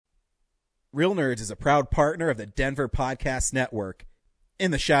Real Nerds is a proud partner of the Denver Podcast Network.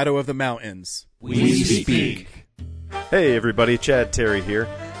 In the shadow of the mountains, we speak. Hey everybody, Chad Terry here.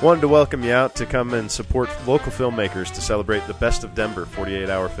 Wanted to welcome you out to come and support local filmmakers to celebrate the Best of Denver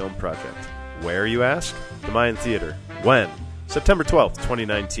 48-hour film project. Where, you ask? The Mayan Theater. When? September 12th,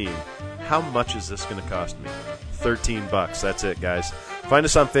 2019. How much is this going to cost me? $13. That's it, guys. Find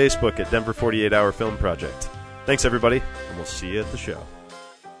us on Facebook at Denver 48-hour Film Project. Thanks everybody, and we'll see you at the show.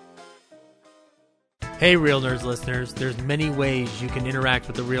 Hey, Real Nerds listeners, there's many ways you can interact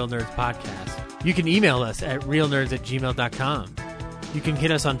with the Real Nerds podcast. You can email us at realnerds@gmail.com. You can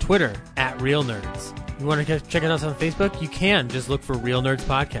hit us on Twitter at Real Nerds. You want to check us out on Facebook? You can. Just look for Real Nerds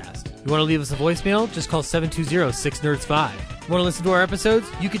Podcast. You want to leave us a voicemail? Just call 720-6NERDS5. You want to listen to our episodes?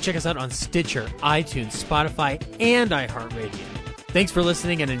 You can check us out on Stitcher, iTunes, Spotify, and iHeartRadio. Thanks for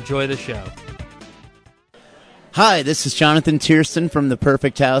listening and enjoy the show. Hi, this is Jonathan Tiersten from The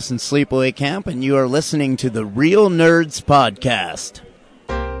Perfect House and Sleepaway Camp, and you are listening to the Real Nerds Podcast.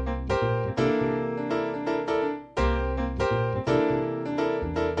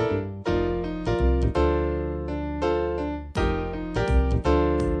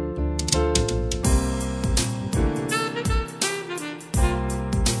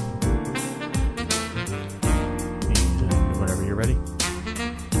 Whenever you're ready.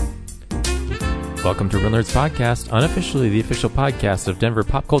 Welcome to Real Nerds Podcast, unofficially the official podcast of Denver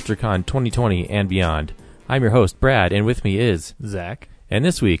Pop Culture Con 2020 and beyond. I'm your host, Brad, and with me is Zach. And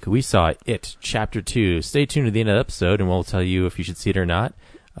this week, we saw It, Chapter 2. Stay tuned to the end of the episode, and we'll tell you if you should see it or not.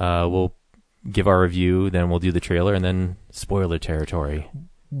 We'll give our review, then we'll do the trailer, and then spoiler territory.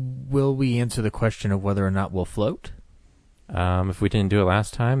 Will we answer the question of whether or not we'll float? If we didn't do it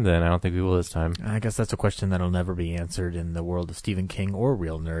last time, then I don't think we will this time. I guess that's a question that'll never be answered in the world of Stephen King or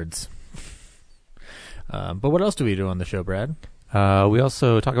Real Nerds. But what else do we do on the show, Brad? We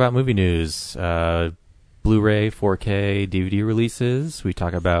also talk about movie news, Blu-ray, 4K, DVD releases. We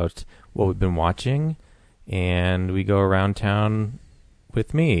talk about what we've been watching, and we go around town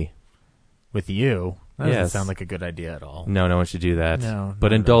with me. With you? That doesn't Yes. sound like a good idea at all. No one should do that. No, but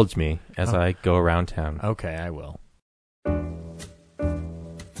not at indulge me as I go around town. Okay, I will.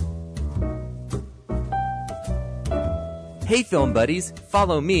 Hey film buddies,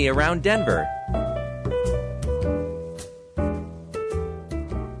 follow me around Denver.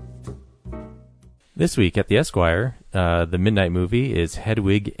 This week at the Esquire, the midnight movie is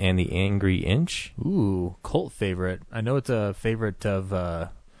Hedwig and the Angry Inch. Ooh, cult favorite. I know it's a favorite of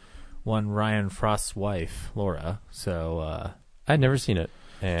one Ryan Frost's wife, Laura. So I'd never seen it,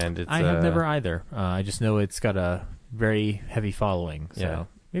 and it's, I have never either. I just know it's got a very heavy following. So Yeah.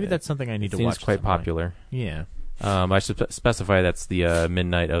 maybe that's something I need to seems watch. quite at some point. popular. Yeah. I should specify that's the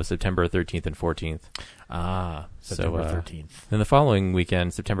midnight of September 13th and 14th. September 13th. Then the following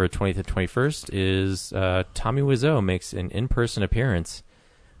weekend, September 20th and 21st, is Tommy Wiseau makes an in-person appearance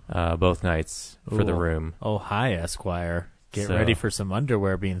both nights for The Ooh. Room. Oh, hi, Esquire. Get So- ready for some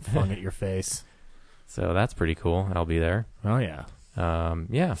underwear being flung at your face. So that's pretty cool. I'll be there. Oh, yeah.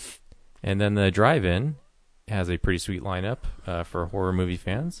 Yeah. And then the drive-in has a pretty sweet lineup for horror movie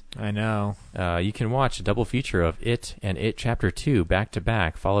fans. I know. You can watch a double feature of It and It Chapter 2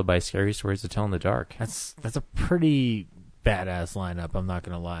 back-to-back, followed by Scary Stories to Tell in the Dark. That's a pretty badass lineup, I'm not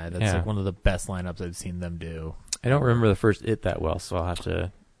going to lie. That's Yeah. like one of the best lineups I've seen them do. I don't remember the first It that well, so I'll have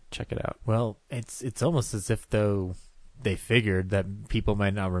to check it out. Well, it's almost as if, though, they figured that people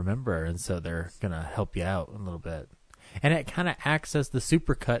might not remember, and so they're going to help you out a little bit. And it kind of acts as the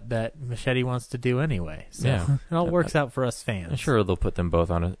supercut that Machete wants to do anyway. So Yeah. it all works out for us fans. I'm sure they'll put them both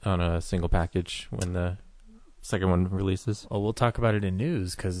on a single package when the second one releases. Well, we'll talk about it in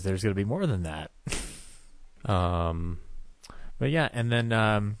news because there's going to be more than that. But yeah, and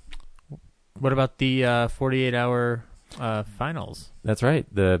then what about the 48-hour finals? That's right.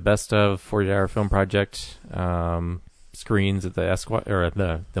 The Best of 48-hour Film Project screens at the Esquire or at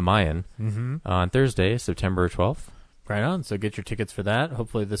the Mayan on Thursday, September 12th. Right on. So get your tickets for that.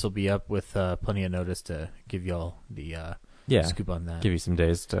 Hopefully this will be up with plenty of notice to give y'all the scoop on that. Give you some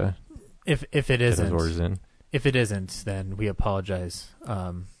days to If it get those isn't, orders in. if it isn't, then we apologize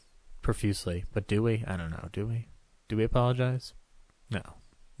profusely. But do we? I don't know. Do we? Do we apologize?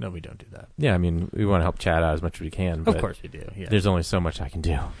 No, we don't do that. Yeah, I mean, we want to help Chad out as much as we can. But Of course we do. Yeah. there's only so much I can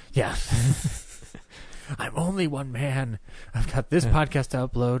do. Yeah. I'm only one man. I've got this podcast to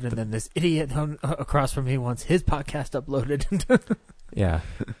upload, and then this idiot across from me wants his podcast uploaded. Yeah,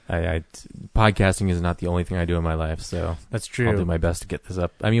 podcasting is not the only thing I do in my life, so That's true. I'll do my best to get this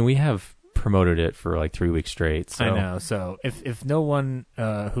up. I mean, we have promoted it for like 3 weeks straight. So. I know. So if no one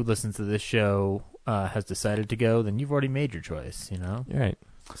who listens to this show has decided to go, then you've already made your choice. You know. You're right.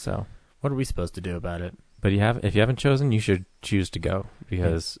 So What are we supposed to do about it? But if you haven't chosen, you should choose to go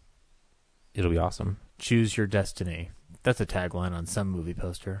because it'll be awesome. Choose your destiny. That's a tagline on some movie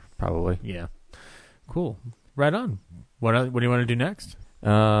poster. Probably. Yeah. Cool. Right on. What do you want to do next?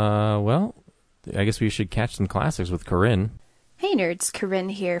 Well, I guess we should catch some classics with Corinne. Hey nerds, Corinne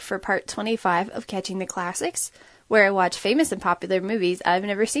here for part 25 of Catching the Classics, where I watch famous and popular movies I've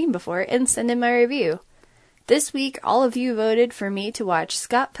never seen before and send in my review. This week, all of you voted for me to watch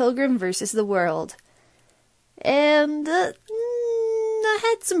Scott Pilgrim vs. the World. And I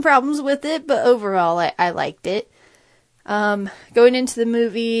had some problems with it, but overall I liked it. Going into the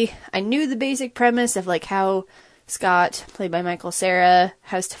movie, I knew the basic premise of like how Scott, played by Michael Cera,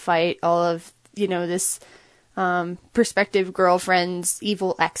 has to fight all of, this prospective girlfriend's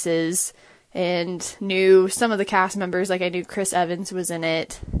evil exes, and knew some of the cast members, like I knew Chris Evans was in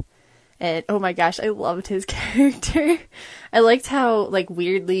it. And oh my gosh, I loved his character. I liked how like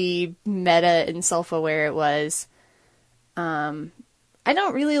weirdly meta and self-aware it was. I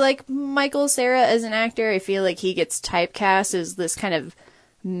don't really like Michael Cera as an actor. I feel like he gets typecast as this kind of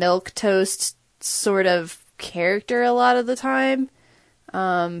milquetoast sort of character a lot of the time.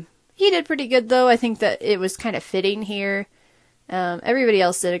 He did pretty good though. I think that it was kind of fitting here. Everybody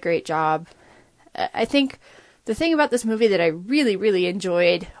else did a great job. I think the thing about this movie that I really, really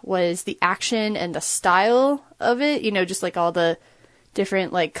enjoyed was the action and the style of it. Just like all the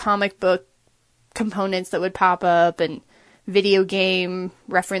different like comic book components that would pop up and video game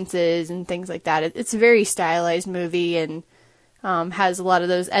references and things like that. It's a very stylized movie and has a lot of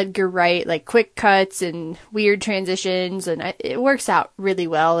those Edgar Wright like quick cuts and weird transitions, and it works out really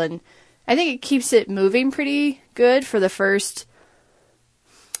well. And I think it keeps it moving pretty good for the first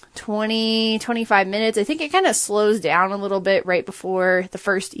 20-25 minutes. I think it kind of slows down a little bit right before the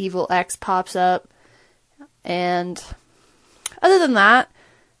first evil X pops up. And other than that,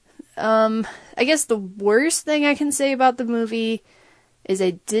 I guess the worst thing I can say about the movie is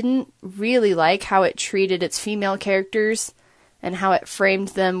I didn't really like how it treated its female characters and how it framed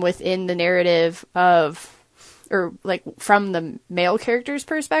them within the narrative from the male character's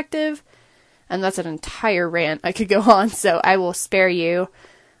perspective. And that's an entire rant I could go on, so I will spare you.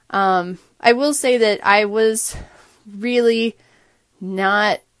 I will say that I was really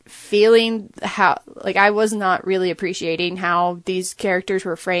not feeling I was not really appreciating how these characters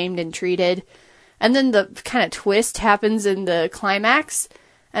were framed and treated. And then the kind of twist happens in the climax,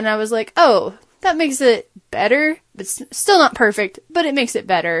 and I was like, oh, that makes it better. It's still not perfect, but it makes it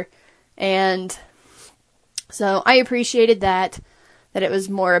better. And so I appreciated that it was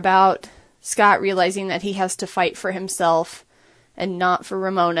more about Scott realizing that he has to fight for himself and not for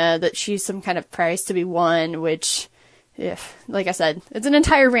Ramona, that she's some kind of prize to be won, which, like I said, it's an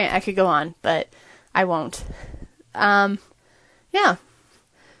entire rant I could go on, but I won't. Yeah.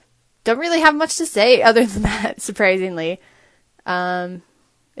 Don't really have much to say other than that, surprisingly. It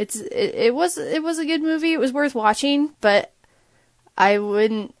was a good movie. It was worth watching, but I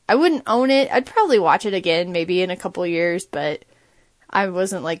wouldn't own it. I'd probably watch it again, maybe in a couple years, but I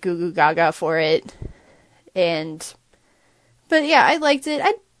wasn't like goo goo gaga for it. But yeah, I liked it.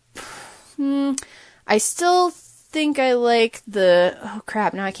 I still think I like oh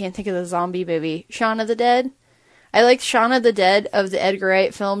crap, now I can't think of the zombie movie. Shaun of the Dead. I liked Shaun of the Dead of the Edgar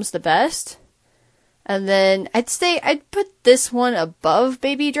Wright films the best. And then I'd put this one above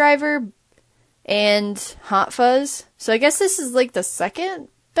Baby Driver and Hot Fuzz. So I guess this is like the second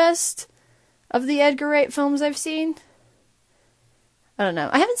best of the Edgar Wright films I've seen. I don't know.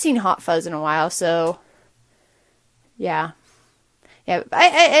 I haven't seen Hot Fuzz in a while, so yeah. Yeah,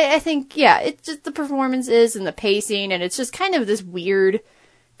 I think, yeah, it's just the performances and the pacing, and it's just kind of this weird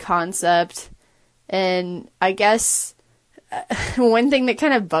concept. And I guess one thing that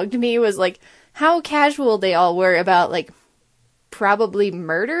kind of bugged me was, like, how casual they all were about, like, probably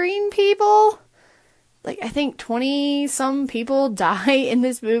murdering people. Like, I think 20-some people die in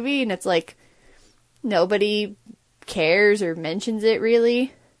this movie, and it's like, nobody cares or mentions it,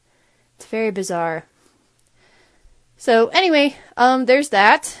 really. It's very bizarre. So, anyway, there's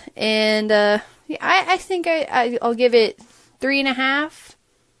that. And, yeah, I think I'll give it 3.5.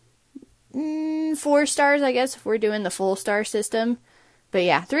 4 stars, I guess, if we're doing the full star system. But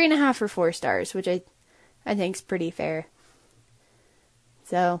yeah, 3.5 or 4 stars, which I think is pretty fair.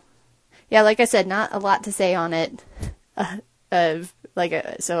 So, yeah, like I said, not a lot to say on it.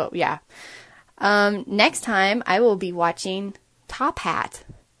 So yeah. Next time I will be watching Top Hat,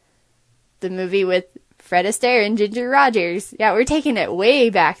 the movie with Fred Astaire and Ginger Rogers. Yeah, we're taking it way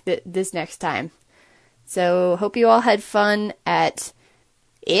back this next time. So, hope you all had fun at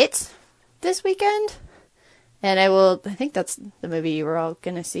it this weekend. And I think that's the movie you were all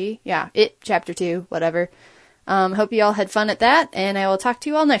going to see. Yeah, It, Chapter 2, whatever. Hope you all had fun at that, and I will talk to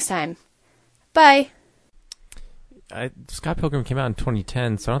you all next time. Bye. Scott Pilgrim came out in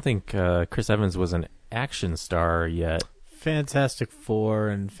 2010, so I don't think Chris Evans was an action star yet. Fantastic Four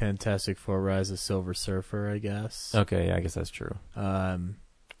and Fantastic Four Rise of Silver Surfer, I guess. Okay, yeah, I guess that's true. And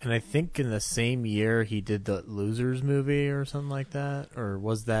I think in the same year he did the Losers movie or something like that. Or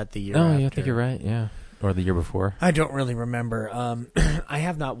was that the year after? Yeah, I think you're right, yeah. Or the year before. I don't really remember. I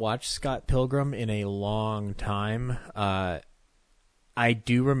have not watched Scott Pilgrim in a long time. I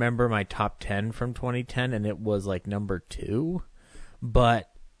do remember my top 10 from 2010, and it was like number 2. But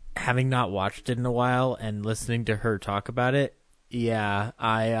having not watched it in a while and listening to her talk about it, yeah,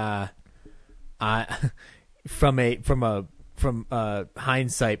 I from a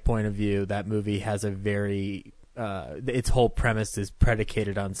hindsight point of view, that movie has a very its whole premise is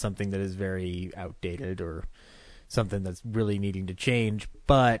predicated on something that is very outdated or something that's really needing to change.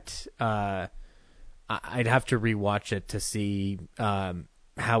 But I'd have to rewatch it to see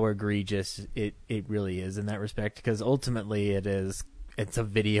how egregious it really is in that respect, because ultimately it's a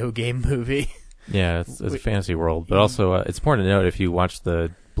video game movie. Yeah, it's a fantasy world, but also it's important to note, if you watch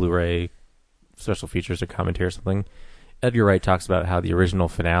the Blu-ray special features or commentary or something, Edgar Wright talks about how the original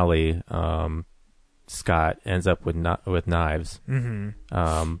finale, Scott ends up with knives, and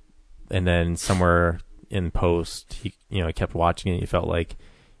then somewhere in post, he kept watching it. He felt like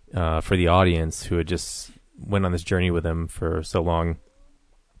for the audience who had just went on this journey with him for so long,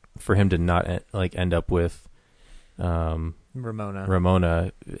 for him to not end up with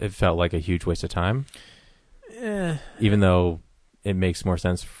Ramona, it felt like a huge waste of time. Even though it makes more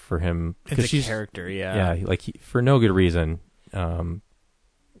sense for him because she's a character, for no good reason.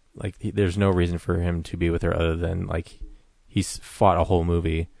 There's no reason for him to be with her other than he's fought a whole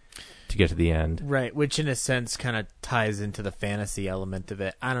movie to get to the end, right? Which in a sense kind of ties into the fantasy element of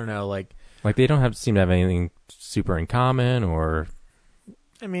it. I don't know, like they don't seem to have anything super in common, or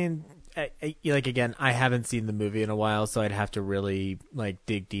I mean, again, I haven't seen the movie in a while, so I'd have to really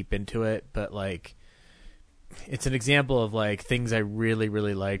dig deep into it. But it's an example of things I really,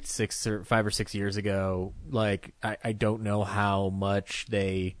 really liked 5 or 6 years ago. I don't know how much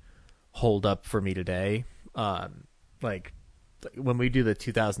they hold up for me today. When we do the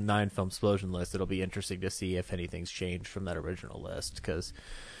 2009 film Explosion list, it'll be interesting to see if anything's changed from that original list, because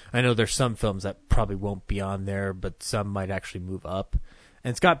I know there's some films that probably won't be on there, but some might actually move up.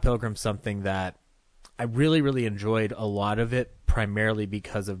 And Scott Pilgrim's something that I really, really enjoyed a lot of it, primarily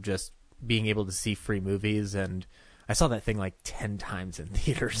because of just being able to see free movies. And I saw that thing 10 times in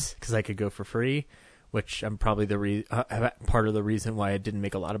theaters because I could go for free, which I'm probably part of the reason why I didn't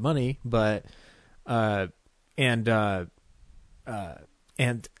make a lot of money. But I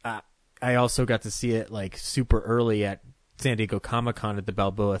also got to see it super early at San Diego Comic-Con at the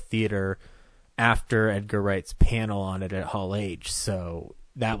Balboa Theater after Edgar Wright's panel on it at Hall H. So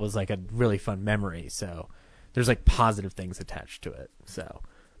that was a really fun memory. So there's positive things attached to it. So,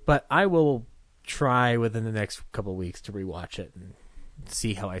 but I will try within the next couple of weeks to rewatch it and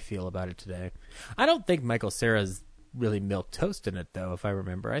see how I feel about it today. I don't think Michael Cera's really milquetoast in it, though, if I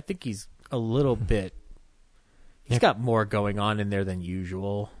remember. I think he's a little bit... He's got more going on in there than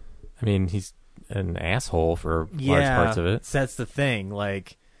usual. I mean, he's an asshole for large parts of it. That's the thing.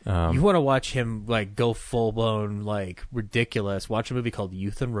 You want to watch him go full blown ridiculous. Watch a movie called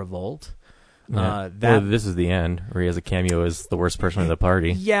Youth and Revolt. Yeah. This is the end, where he has a cameo as the worst person at the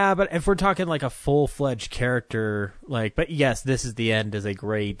party. Yeah, but if we're talking a full fledged character, but yes, This Is the End is a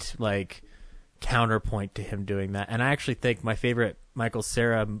great counterpoint to him doing that. And I actually think my favorite Michael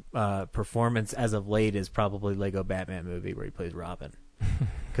Cera performance as of late is probably Lego Batman movie, where he plays Robin.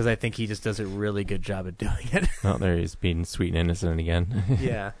 Because I think he just does a really good job at doing it. Oh, there he's being sweet and innocent again.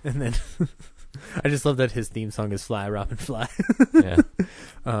 Yeah, and then I just love that his theme song is Fly, Robin, Fly. Yeah.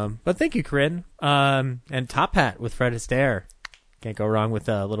 But thank you, Corinne. And Top Hat with Fred Astaire. Can't go wrong with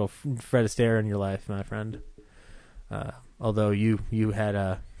a little Fred Astaire in your life, my friend. Although you had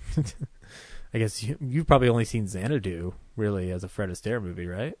I guess you've probably only seen Xanadu, really, as a Fred Astaire movie,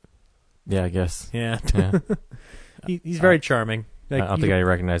 right? Yeah, I guess. Yeah. He's very charming. I don't think I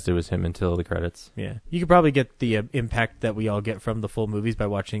recognized it was him until the credits. Yeah. You could probably get the impact that we all get from the full movies by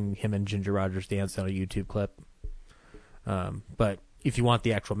watching him and Ginger Rogers dance on a YouTube clip. But if you want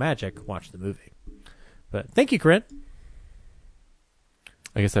the actual magic, watch the movie. But thank you, Corinne.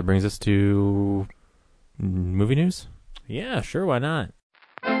 I guess that brings us to movie news? Yeah, sure, why not?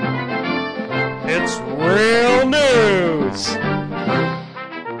 It's real news!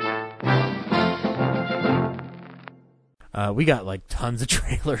 We got tons of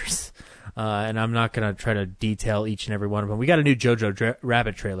trailers. And I'm not going to try to detail each and every one of them. We got a new Jojo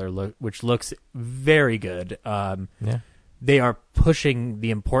Rabbit trailer, which looks very good. They are pushing the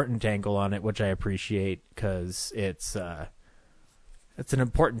important angle on it, which I appreciate because it's an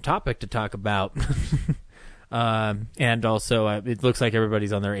important topic to talk about. And also, it looks like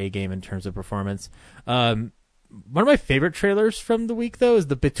everybody's on their A game in terms of performance. One of my favorite trailers from the week, though, is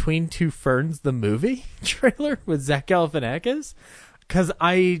the Between Two Ferns, the movie trailer with Zach Galifianakis. Because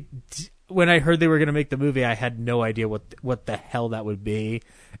when I heard they were going to make the movie, I had no idea what the hell that would be.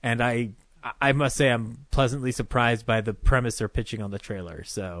 And I must say I'm pleasantly surprised by the premise they're pitching on the trailer.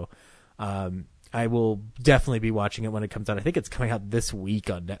 So I will definitely be watching it when it comes out. I think it's coming out this week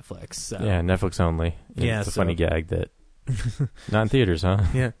on Netflix. So. Yeah, Netflix only. Yeah, it's a funny gag that not in theaters, huh?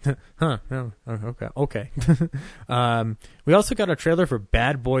 Yeah. Huh. No. Okay. We also got a trailer for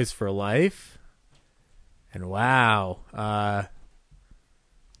Bad Boys for Life. And wow.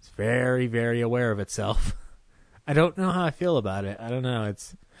 It's very, very aware of itself. I don't know how I feel about it. I don't know.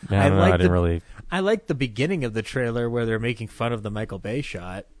 I like the beginning of the trailer where they're making fun of the Michael Bay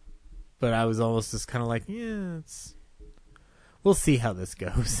shot, but I was almost just kind of like, we'll see how this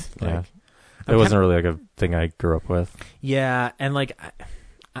goes. Yeah. It wasn't really like a thing I grew up with. Yeah, and like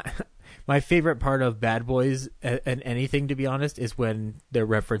my favorite part of Bad Boys and anything, to be honest, is when they're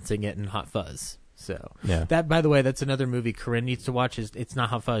referencing it in Hot Fuzz. So that, by the way, that's another movie Corinne needs to watch. It's not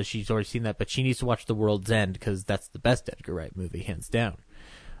Hot Fuzz. She's already seen that, but she needs to watch The World's End because that's the best Edgar Wright movie, hands down.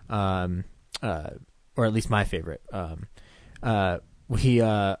 Or at least my favorite. We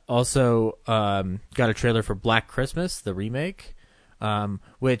also got a trailer for Black Christmas, the remake,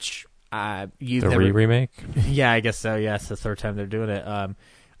 which you've never remake. Yeah, I guess so. Yeah, it's the third time they're doing it.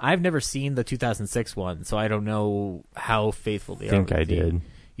 I've never seen the 2006 one, so I don't know how faithful they are. I think I did.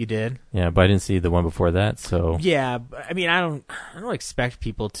 You did? Yeah, but I didn't see the one before that, so... Yeah, I mean, I don't expect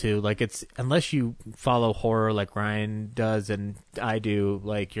people to. Like, it's... Unless you follow horror like Ryan does and I do,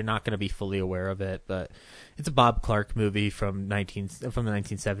 like, you're not going to be fully aware of it, but it's a Bob Clark movie from the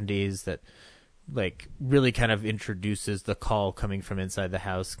 1970s that, like, really kind of introduces the call coming from inside the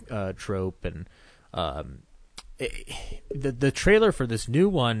house trope, and the trailer for this new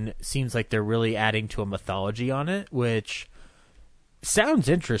one seems like they're really adding to a mythology on it, which... sounds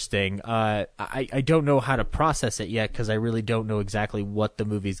interesting. I don't know how to process it yet because I really don't know exactly what the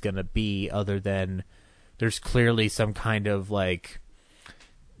movie's going to be, other than there's clearly some kind of like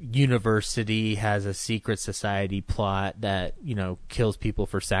university has a secret society plot that, you know, kills people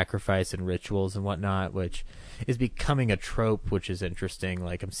for sacrifice and rituals and whatnot, which is becoming a trope, which is interesting.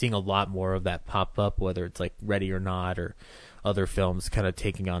 Like, I'm seeing a lot more of that pop up, whether it's like Ready or Not or other films kind of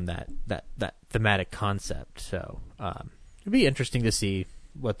taking on that thematic concept. So, it'd be interesting to see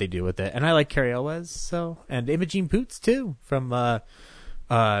what they do with it. And I like Cary Elwes, and Imogen Poots, too, from Art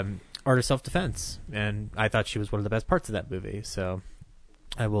of Self-Defense. And I thought she was one of the best parts of that movie. So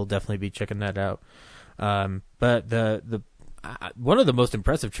I will definitely be checking that out. But the one of the most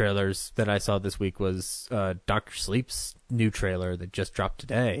impressive trailers that I saw this week was Dr. Sleep's new trailer that just dropped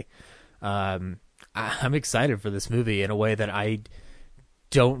today. I'm excited for this movie in a way that I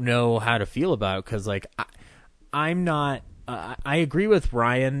don't know how to feel about, because, like, I'm not... I agree with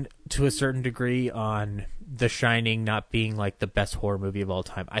Ryan to a certain degree on The Shining not being like the best horror movie of all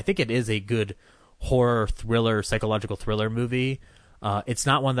time. I think it is a good horror thriller, psychological thriller movie. It's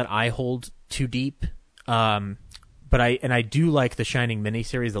not one that I hold too deep. But I do like the Shining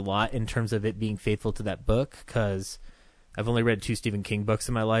miniseries a lot in terms of it being faithful to that book, because I've only read 2 Stephen King books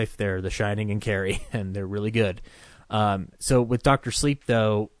in my life. They're The Shining and Carrie, and they're really good. So with Dr. Sleep,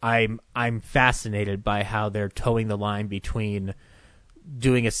 though, I'm fascinated by how they're towing the line between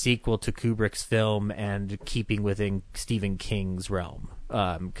doing a sequel to Kubrick's film and keeping within Stephen King's realm,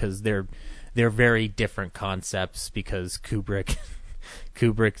 because they're very different concepts, because Kubrick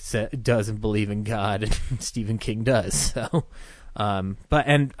doesn't believe in God and Stephen King does. So,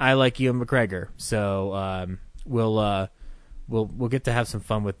 and I like Ewan McGregor, so We'll get to have some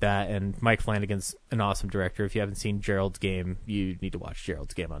fun with that, and Mike Flanagan's an awesome director. If you haven't seen Gerald's Game, you need to watch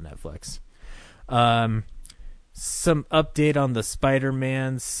Gerald's Game on Netflix. Some update on the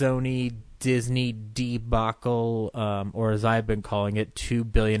Spider-Man Sony Disney debacle, or as I've been calling it, 2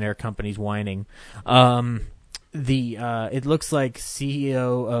 billionaire companies whining. It looks like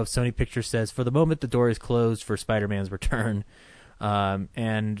CEO of Sony Pictures says, for the moment, the door is closed for Spider-Man's return,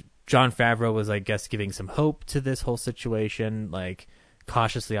 and Jon Favreau was, I guess, giving some hope to this whole situation, like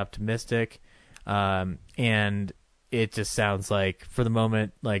cautiously optimistic. And it just sounds like, for the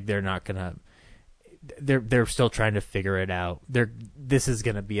moment, like they're not gonna. They're still trying to figure it out. This is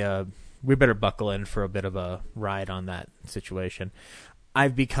gonna be we better buckle in for a bit of a ride on that situation.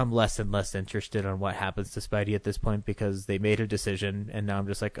 I've become less and less interested on what happens to Spidey at this point because they made a decision, and now I'm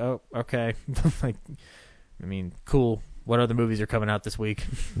just like, oh, okay. Like, I mean, cool. What other movies are coming out this week?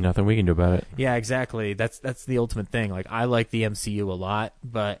 Nothing we can do about it. Yeah, exactly. That's the ultimate thing. Like, I like the MCU a lot,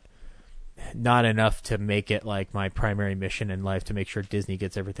 but not enough to make it like my primary mission in life to make sure Disney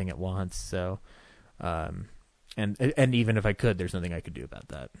gets everything it wants. So, and even if I could, there's nothing I could do about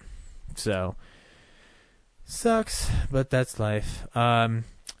that. So, sucks, but that's life.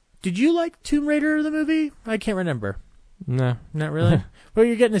 Did you like Tomb Raider, the movie? I can't remember. No. Not really? Well,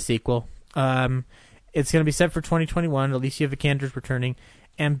 you're getting a sequel. It's going to be set for 2021. Alicia Vikander's returning.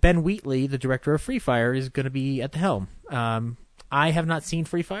 And Ben Wheatley, the director of Free Fire, is going to be at the helm. I have not seen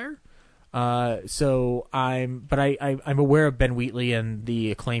Free Fire. So I'm aware of Ben Wheatley and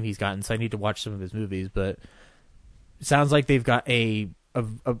the acclaim he's gotten, so I need to watch some of his movies, but it sounds like they've got a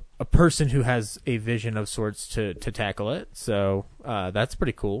person who has a vision of sorts to tackle it. So, that's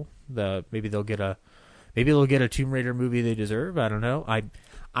pretty cool. Maybe they'll get a Tomb Raider movie they deserve. I don't know.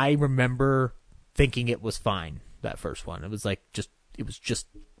 I remember thinking it was fine, that first one. It was just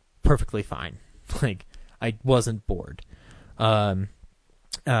perfectly fine. Like, I wasn't bored.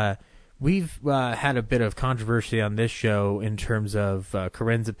 We've had a bit of controversy on this show in terms of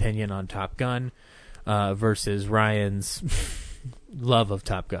Corinne's opinion on Top Gun versus Ryan's love of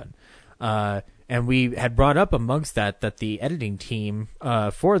Top Gun. And we had brought up amongst that the editing team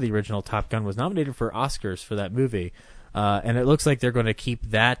for the original Top Gun was nominated for Oscars for that movie. And it looks like they're going to keep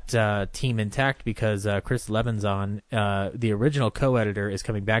that team intact because Chris Levinson, the original co-editor, is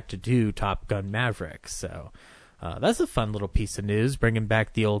coming back to do Top Gun Maverick. So that's a fun little piece of news, bringing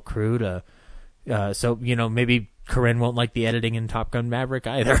back the old crew to. So maybe Corinne won't like the editing in Top Gun Maverick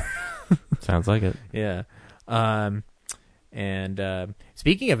either. Sounds like it. Yeah. And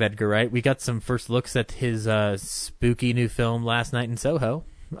speaking of Edgar Wright, we got some first looks at his spooky new film Last Night in Soho.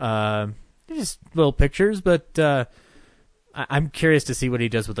 Just little pictures, but I'm curious to see what he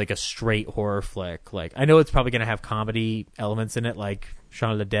does with like a straight horror flick. Like, I know it's probably going to have comedy elements in it, like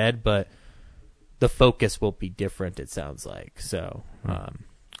Shaun of the Dead, but the focus will be different, it sounds like. So,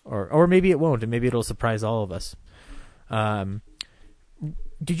 or maybe it won't, and maybe it'll surprise all of us.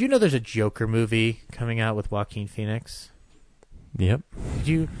 Did you know there's a Joker movie coming out with Joaquin Phoenix? Yep.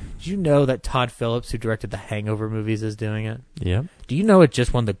 Did you know that Todd Phillips, who directed the Hangover movies, is doing it? Yep. Do you know it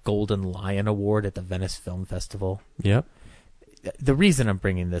just won the Golden Lion Award at the Venice Film Festival? Yep. The reason I'm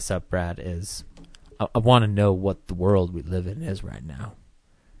bringing this up, Brad, is I want to know what the world we live in is right now.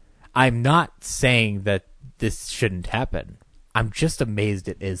 I'm not saying that this shouldn't happen. I'm just amazed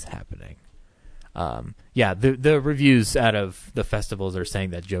it is happening. The reviews out of the festivals are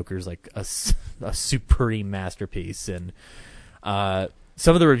saying that Joker's like a supreme masterpiece, and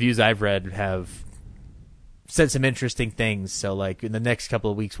some of the reviews I've read have said some interesting things. So, like, in the next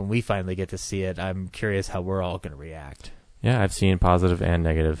couple of weeks when we finally get to see it, I'm curious how we're all going to react. Yeah, I've seen positive and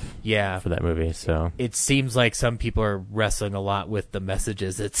negative for that movie. So it seems like some people are wrestling a lot with the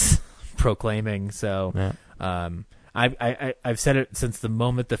messages it's proclaiming. So I've said it since the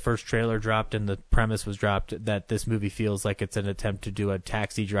moment the first trailer dropped and the premise was dropped that this movie feels like it's an attempt to do a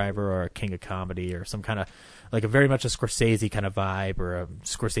Taxi Driver or a King of Comedy or some kind of like a very much a Scorsese kind of vibe or a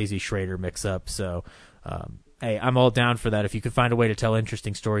Scorsese Schrader mix up. So hey, I'm all down for that. If you could find a way to tell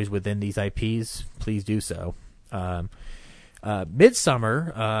interesting stories within these IPs, please do so.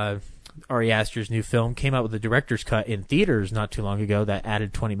 Midsommar, Ari Aster's new film, came out with a director's cut in theaters not too long ago that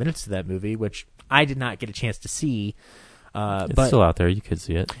added 20 minutes to that movie, which I did not get a chance to see. It's but still out there. You could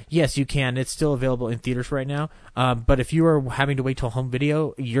see it. Yes, you can. It's still available in theaters right now. But if you are having to wait till home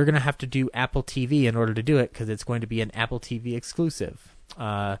video, you're going to have to do Apple TV in order to do it because it's going to be an Apple TV exclusive.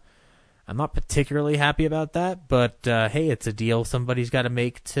 I'm not particularly happy about that, but hey, it's a deal somebody's got to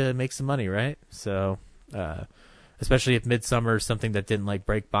make some money, right? So, especially if Midsommar is something that didn't like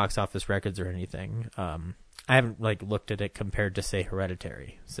break box office records or anything. I haven't like looked at it compared to say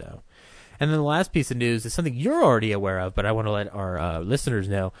Hereditary. So, and then the last piece of news is something you're already aware of, but I want to let our listeners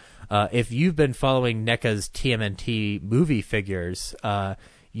know. If you've been following NECA's TMNT movie figures,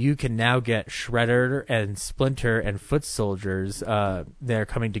 you can now get Shredder and Splinter and Foot Soldiers. They're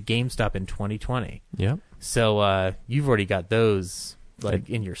coming to GameStop in 2020. Yep. So you've already got those like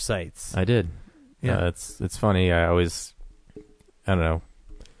in your sights. I did. Yeah. It's funny. I always, I don't know,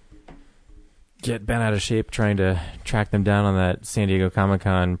 get bent out of shape trying to track them down on that San Diego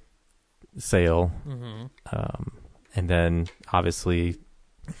Comic-Con sale. Mm-hmm. And then, obviously,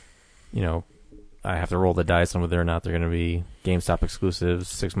 I have to roll the dice on whether or not they're going to be GameStop exclusives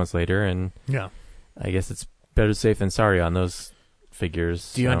 6 months later. And yeah, I guess it's better safe than sorry on those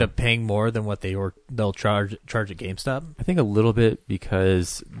figures. Do you end up paying more than what they'll charge at GameStop? I think a little bit,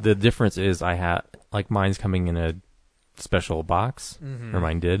 because the difference is mine's coming in a special box, or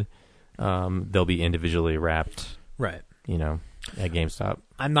mine did. They'll be individually wrapped, right? At GameStop.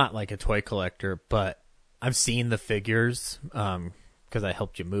 I'm not like a toy collector, but I've seen the figures because I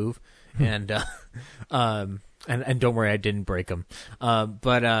helped you move, and don't worry, I didn't break them.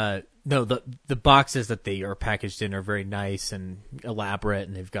 But no, the boxes that they are packaged in are very nice and elaborate,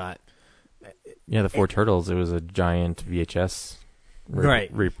 and they've got the Four Turtles. It was a giant VHS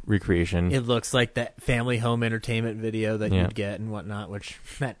recreation. It looks like that family home entertainment video that you'd get and whatnot, which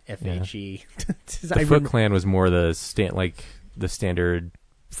that FHE. The Foot Clan was more the standard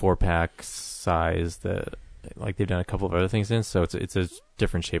 4-pack size that they've done a couple of other things in. So it's a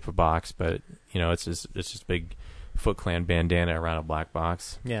different shape of box, but it's just big Foot Clan bandana around a black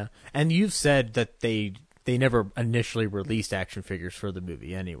box. Yeah, and you've said that they never initially released action figures for the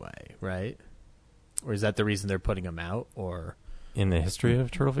movie anyway, right? Or is that the reason they're putting them out? Or in the history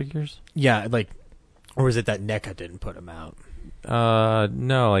of turtle figures? Yeah, or is it that NECA didn't put them out?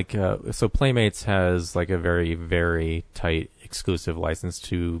 No, so Playmates has a very, very tight exclusive license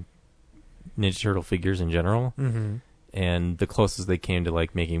to Ninja Turtle figures in general. Mm-hmm. And the closest they came to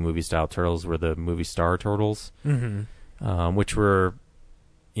making movie style turtles were the movie star turtles, which were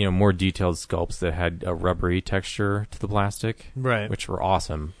more detailed sculpts that had a rubbery texture to the plastic, right? Which were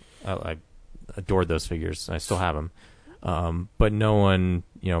awesome. I adored those figures. I still have them, but no one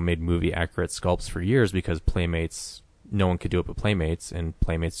made movie accurate sculpts for years because Playmates, no one could do it but Playmates, and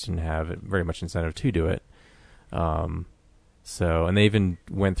Playmates didn't have very much incentive to do it. And they even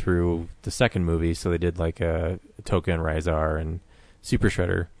went through the second movie, so they did a Toka and Ryzar and Super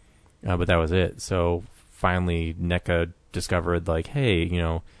Shredder, but that was it. So finally NECA discovered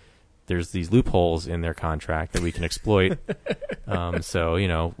hey, there's these loopholes in their contract that we can exploit.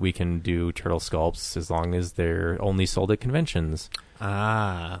 So we can do turtle sculpts as long as they're only sold at conventions.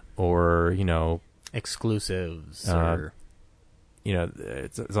 Or exclusives.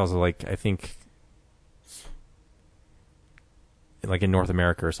 It's also I think in North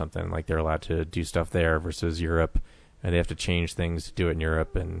America or something, they're allowed to do stuff there versus Europe, and they have to change things to do it in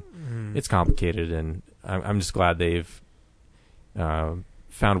Europe, and it's complicated. And I'm just glad they've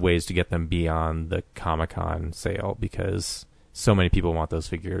found ways to get them beyond the Comic-Con sale, because so many people want those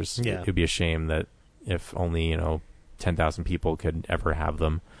figures. Yeah. It would be a shame that if only 10,000 people could ever have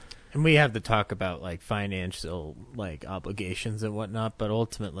them. And we have to talk about financial obligations and whatnot, but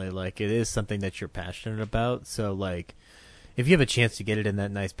ultimately it is something that you're passionate about. So if you have a chance to get it in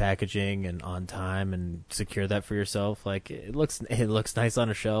that nice packaging and on time and secure that for yourself, it looks nice on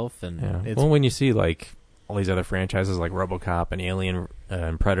a shelf. And it's, when you see all these other franchises like RoboCop and Alien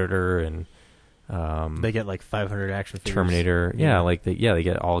and Predator and they get 500 action figures. Terminator, they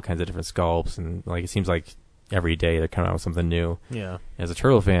get all kinds of different sculpts, and it seems like every day they're coming out with something new. Yeah. As a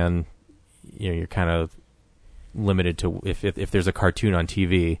turtle fan, you're kind of limited to if there's a cartoon on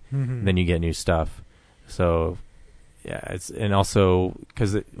TV, then you get new stuff. So. Yeah, and also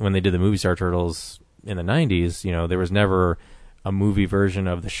because when they did the movie star turtles in the 90s, there was never a movie version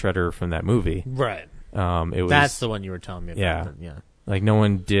of the Shredder from that movie. Right. It was, that's the one you were telling me about. Yeah. No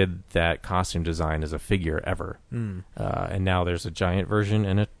one did that costume design as a figure ever. And now there's a giant version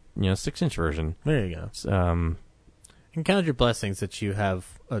and a 6-inch version. There you go. And count your blessings that you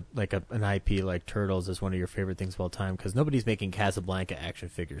have an IP like Turtles as one of your favorite things of all time, because nobody's making Casablanca action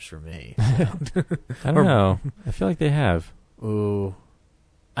figures for me. So. I don't know. I feel like they have. Ooh.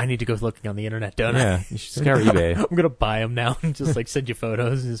 I need to go looking on the internet, don't I? Yeah, you should scour eBay. I'm going to buy them now and just send you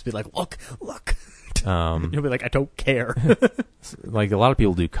photos and just be look. You'll be I don't care. A lot of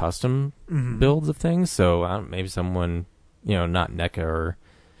people do custom builds of things, so maybe someone, not NECA or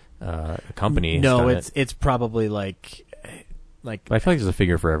a company. No, it's probably I feel like there's a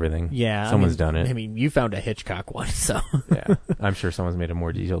figure for everything. Yeah, someone's done it. I mean, you found a Hitchcock one, so yeah, I'm sure someone's made a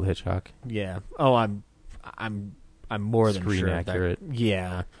more detailed Hitchcock. Yeah. Oh, I'm more than screen sure accurate.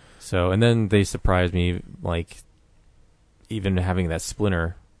 Yeah. So, and then they surprised me, even having that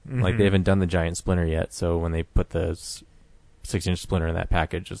Splinter. They haven't done the giant Splinter yet. So when they put the 6-inch Splinter in that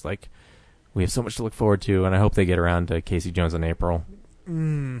package, it's we have so much to look forward to, and I hope they get around to Casey Jones in April.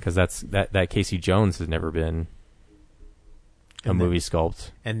 Because that Casey Jones has never been a movie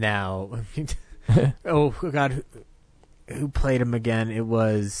sculpt. And now, oh God, who played him again? It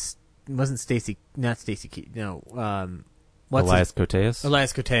wasn't Stacy, not Stacy Keach. No, Elias Koteas.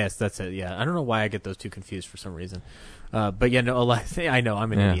 Elias Koteas, that's it. Yeah, I don't know why I get those two confused for some reason. But yeah, no, Elias. I know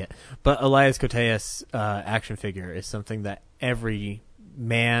I'm an idiot. But Elias Koteas action figure is something that every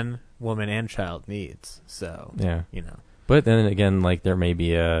man, woman, and child needs. So yeah, But then again, like they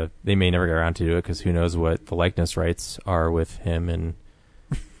may never get around to do it because who knows what the likeness rights are with him and.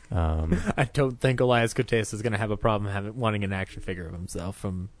 I don't think Elias Koteas is going to have a problem wanting an action figure of himself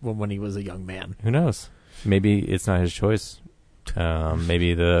from when he was a young man. Who knows? Maybe it's not his choice.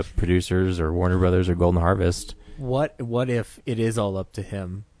 Maybe the producers or Warner Brothers or Golden Harvest. What if it is all up to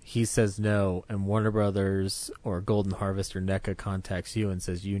him? He says no, and Warner Brothers or Golden Harvest or NECA contacts you and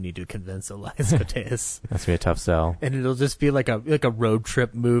says you need to convince Elias Koteas. That's gonna be a tough sell. And it'll just be like a road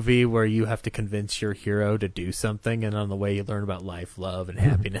trip movie where you have to convince your hero to do something, and on the way you learn about life, love, and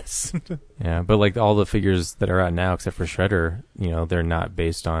happiness. Yeah, but like all the figures that are out now, except for Shredder, they're not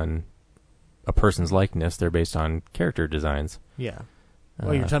based on a person's likeness. They're based on character designs. Yeah.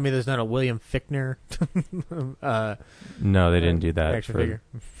 Well, you're telling me there's not a William Fichtner? No, they didn't do that. Action figure.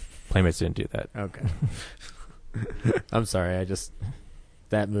 Playmates didn't do that. Okay. I'm sorry.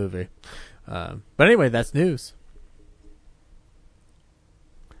 That movie. But anyway, that's news.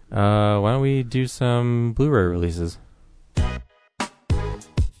 Why don't we do some Blu-ray releases?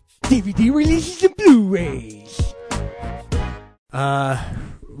 DVD releases and Blu-rays.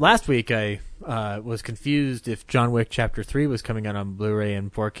 Last week I was confused if John Wick Chapter 3 was coming out on Blu-ray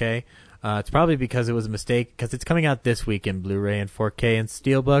and 4K. It's probably because it was a mistake, because it's coming out this week in Blu-ray and 4K and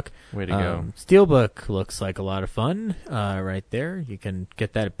Steelbook. Way to go. Steelbook looks like a lot of fun right there. You can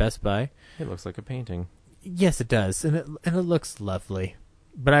get that at Best Buy. It looks like a painting. Yes, it does, and it looks lovely.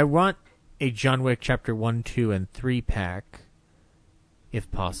 But I want a John Wick Chapter 1, 2, and 3 pack,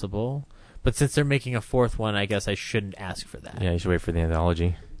 if possible. But since they're making a fourth one, I guess I shouldn't ask for that. Yeah, you should wait for the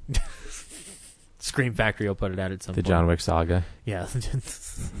anthology. Scream Factory will put it out at some point. The John Wick saga. Yeah.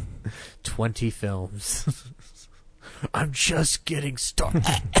 20 films. I'm just getting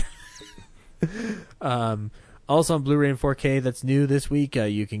started. Also on Blu-ray and 4K that's new this week,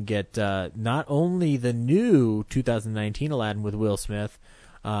 you can get not only the new 2019 Aladdin with Will Smith,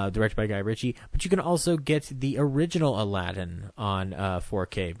 directed by Guy Ritchie, but you can also get the original Aladdin on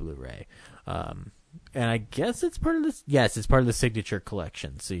 4K Blu-ray. And I guess it's part of this. Yes, it's part of the Signature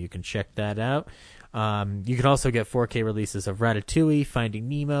Collection, so you can check that out. You can also get 4K releases of Ratatouille, Finding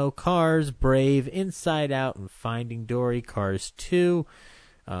Nemo, Cars, Brave, Inside Out, and Finding Dory. Cars 2.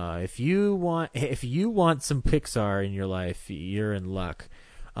 If you want some Pixar in your life, you're in luck.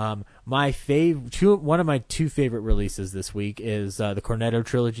 One of my two favorite releases this week is the Cornetto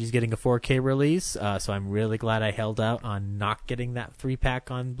trilogy is getting a 4K release. So I'm really glad I held out on not getting that 3-pack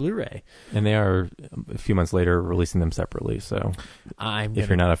on Blu-ray. And they are a few months later releasing them separately. So if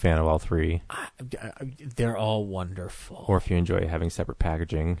you're not a fan of all three, they're all wonderful. Or if you enjoy having separate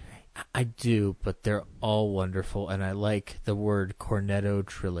packaging. I do, but they're all wonderful, and I like the word Cornetto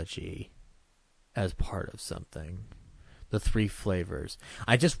trilogy as part of something. The 3 flavors.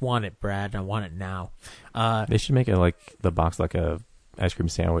 I just want it, Brad, and I want it now. They should make it like the box like a ice cream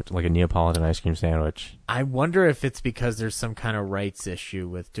sandwich, like a Neapolitan ice cream sandwich. I wonder if it's because there's some kind of rights issue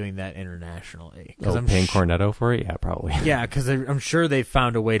with doing that internationally. I'm paying Cornetto for it? Yeah, probably. Yeah, because I'm sure they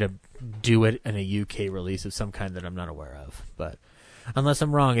found a way to do it in a UK release of some kind that I'm not aware of. But unless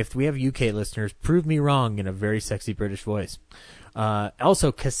I'm wrong, if we have UK listeners, prove me wrong in a very sexy British voice.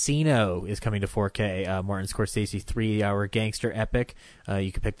 Also, Casino is coming to 4K. Martin Scorsese 3-hour gangster epic. You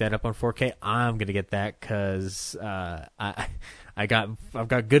can pick that up on 4K. I'm gonna get that because I've got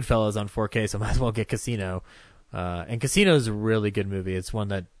Goodfellas on 4K, so I might as well get Casino. And Casino is a really good movie. It's one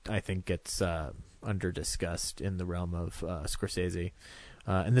that I think gets under discussed in the realm of Scorsese.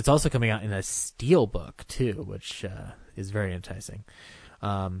 And it's also coming out in a steelbook too, which is very enticing.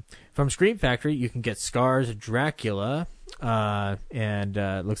 From Scream Factory, you can get Scars Dracula, and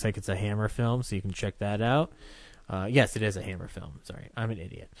it looks like it's a Hammer film, so you can check that out. Yes, it is a Hammer film. Sorry, I'm an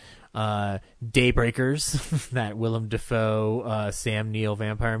idiot. Daybreakers, that Willem Dafoe, Sam Neill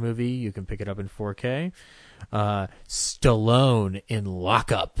vampire movie, you can pick it up in 4K. Stallone in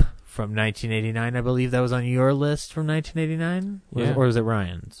Lockup from 1989. I believe that was on your list from 1989? Yeah. Or was it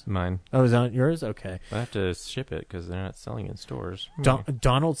Ryan's? Mine. Oh, is it on yours? Okay. I have to ship it because they're not selling in stores.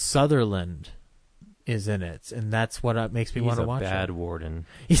 Donald Sutherland is in it, and that's what makes me want to watch it. He's a bad warden.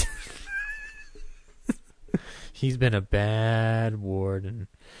 He's been a bad warden.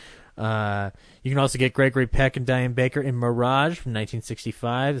 You can also get Gregory Peck and Diane Baker in Mirage from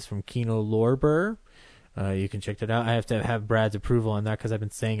 1965. It's from Kino Lorber. You can check that out. I have to have Brad's approval on that because I've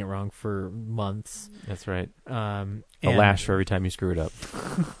been saying it wrong for months. That's right. A lash for every time you screw it up.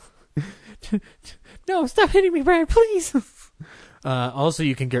 No, stop hitting me, Brad, please. Also,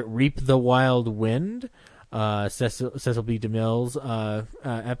 you can get Reap the Wild Wind, Cecil B. DeMille's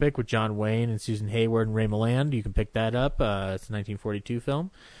epic with John Wayne and Susan Hayward and Ray Milland. You can pick that up. It's a 1942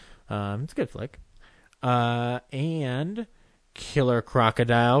 film. It's a good flick. And Killer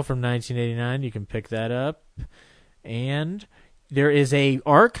Crocodile from 1989. You can pick that up. And there is a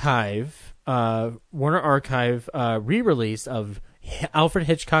Warner Archive re-release of Alfred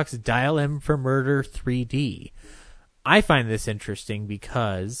Hitchcock's Dial M for Murder 3D. I find this interesting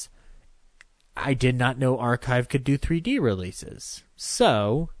because I did not know Archive could do 3D releases.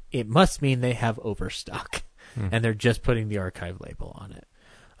 So it must mean they have overstock, and they're just putting the Archive label on it.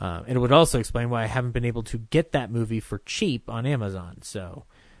 And it would also explain why I haven't been able to get that movie for cheap on Amazon. So,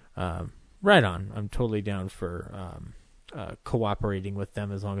 right on. I'm totally down for cooperating with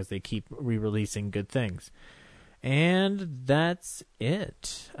them as long as they keep re-releasing good things. And that's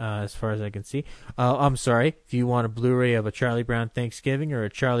it, as far as I can see. I'm sorry. If you want a Blu-ray of a Charlie Brown Thanksgiving or a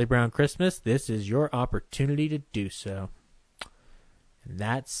Charlie Brown Christmas, this is your opportunity to do so. And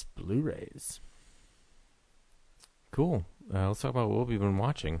that's Blu-rays. Cool. Let's talk about what we've been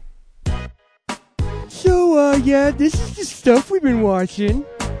watching. So, yeah, this is the stuff we've been watching.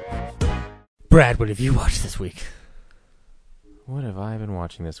 Brad, what have you watched this week? What have I been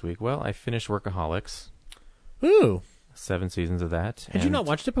watching this week? Well, I finished Workaholics. Ooh. 7 seasons of that. Had you not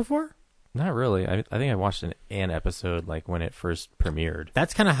watched it before? Not really. I think I watched an episode like when it first premiered.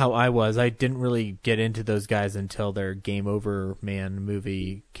 That's kind of how I was. I didn't really get into those guys until their Game Over Man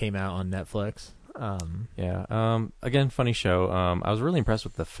movie came out on Netflix. Yeah. Again, funny show. I was really impressed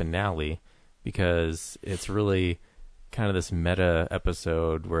with the finale because it's really kind of this meta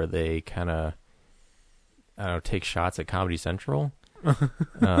episode where they kind of, I don't know, take shots at Comedy Central.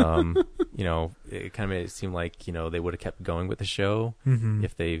 You know, it kind of made it seem like, they would have kept going with the show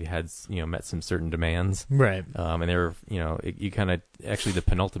if they had, met some certain demands. Right. And they were, you kind of, actually the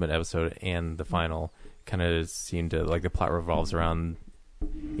penultimate episode and the final kind of seemed to, like, the plot revolves around,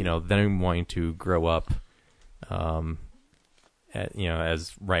 them wanting to grow up,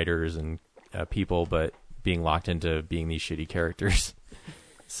 as writers and people, but being locked into being these shitty characters.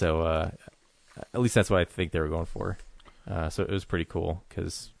 So, at least that's what I think they were going for. So it was pretty cool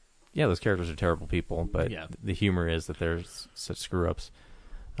because, those characters are terrible people, but the humor is that they're such screw-ups.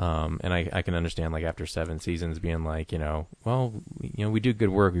 And I can understand, like, after 7 seasons being like, we do good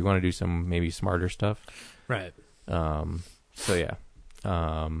work. We want to do some maybe smarter stuff. Right. So, yeah.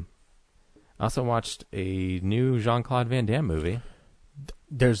 I also watched a new Jean-Claude Van Damme movie.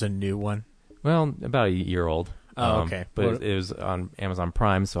 There's a new one? Well, about a year old. Oh, okay. But it was on Amazon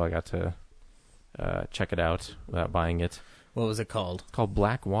Prime, so I got to check it out without buying it. What was it called? It's called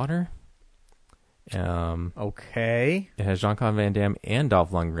Black Water. Okay. It has Jean-Claude Van Damme and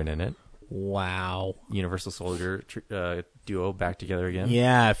Dolph Lundgren in it. Wow. Universal Soldier duo back together again.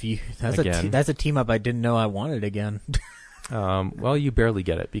 Yeah, that's a team up I didn't know I wanted again. Well, you barely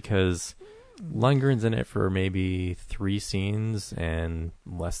get it because Lundgren's in it for maybe 3 scenes and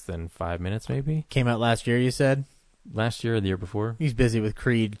less than 5 minutes, maybe. Came out last year, you said? Last year or the year before. He's busy with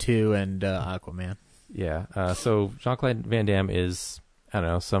Creed 2 and Aquaman. Yeah. So Jean-Claude Van Damme is, I don't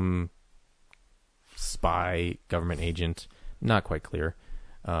know, some spy government agent. Not quite clear.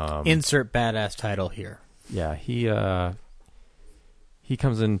 Insert badass title here. Yeah, he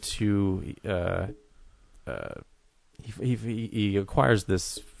comes into he acquires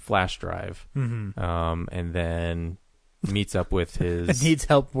this flash drive, and then meets up with his. It needs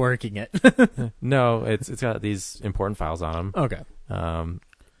help working it. No, it's got these important files on him. Okay.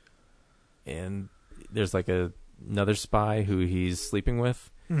 And there's like another spy who he's sleeping with.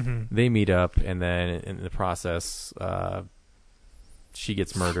 Mm-hmm. They meet up, and then in the process, she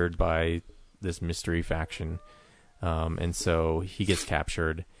gets murdered by this mystery faction, and so he gets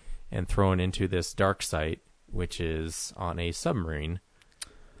captured and thrown into this dark site, which is on a submarine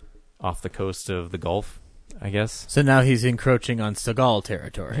off the coast of the Gulf, I guess. So now he's encroaching on Seagal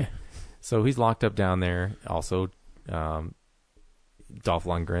territory. So he's locked up down there. Also, Dolph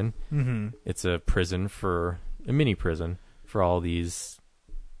Lundgren. Mm-hmm. It's a mini prison for all these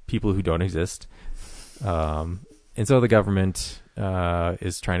people who don't exist. And so the government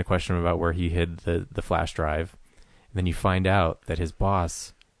is trying to question him about where he hid the flash drive. And then you find out that his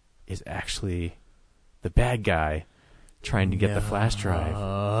boss is actually the bad guy trying to get the flash drive.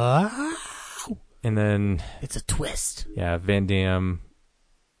 And then it's a twist. Yeah, Van Damme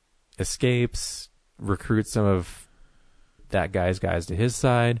escapes, recruits some of that guy's guys to his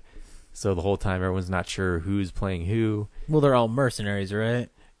side. So the whole time everyone's not sure who's playing who. Well, they're all mercenaries, right?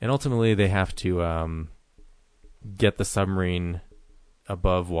 And ultimately they have to get the submarine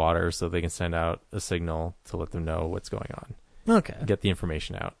above water so they can send out a signal to let them know what's going on. Okay. Get the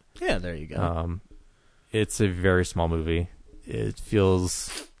information out. Yeah, there you go. It's a very small movie. It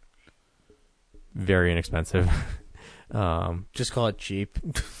feels very inexpensive. Just call it cheap.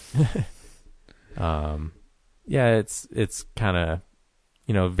 Yeah, it's kind of,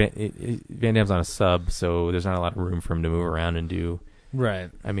 Van Damme's on a sub, so there's not a lot of room for him to move around and do. Right.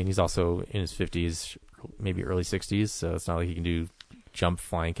 I mean, he's also in his 50s, maybe early 60s, so it's not like he can do jump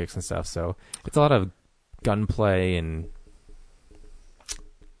flying kicks and stuff. So it's a lot of gunplay and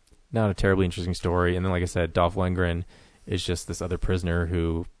not a terribly interesting story. And then, like I said, Dolph Lundgren is just this other prisoner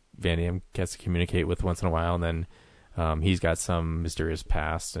who Van Damme gets to communicate with once in a while, and then he's got some mysterious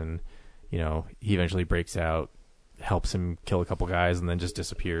past, and he eventually breaks out, helps him kill a couple guys, and then just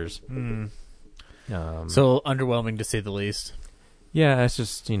disappears. So underwhelming, to say the least. Yeah, it's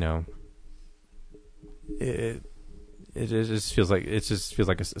just it just feels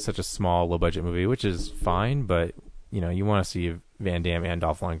like such a small, low budget movie, which is fine, but you want to see Van Damme and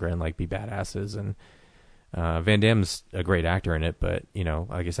Dolph Lundgren be badasses, and Van Damme's a great actor in it, but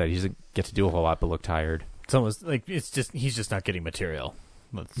like I said, he doesn't get to do a whole lot but look tired. It's almost like he's just not getting material.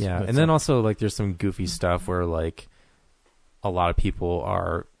 And then also there's some goofy stuff where a lot of people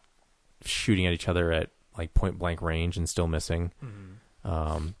are shooting at each other at point blank range and still missing.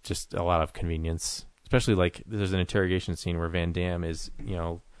 Just a lot of convenience, especially there's an interrogation scene where Van Damme is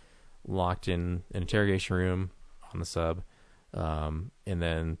locked in an interrogation room on the sub, and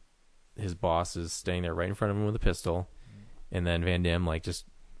then his boss is staying there right in front of him with a pistol, and then Van Damme just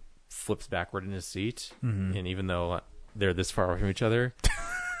flips backward in his seat, and even though they're this far away from each other,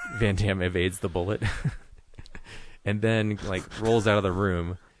 Van Damme evades the bullet and then rolls out of the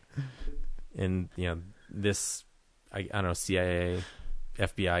room, and this I don't know, CIA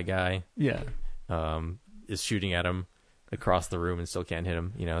FBI guy is shooting at him across the room and still can't hit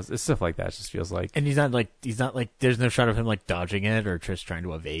him. It's stuff like that. It just feels like, and he's not there's no shot of him dodging it or just trying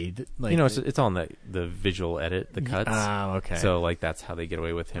to evade. It's all in the visual edit, the cuts. Oh, okay. So that's how they get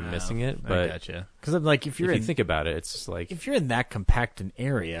away with him missing it. But I gotcha. Because if you think about it, it's just if you're in that compact an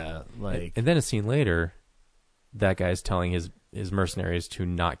area, and then a scene later, that guy's telling his mercenaries to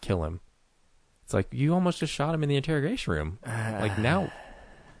not kill him. It's you almost just shot him in the interrogation room. Now.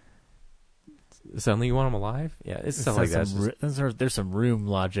 Suddenly you want him alive? Yeah, it's stuff like that. There's some room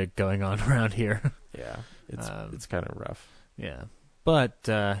logic going on around here. Yeah, it's kind of rough. Yeah, but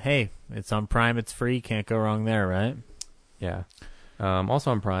hey, it's on Prime. It's free. Can't go wrong there, right? Yeah.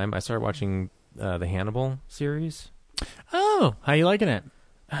 Also on Prime, I started watching the Hannibal series. Oh, how you liking it?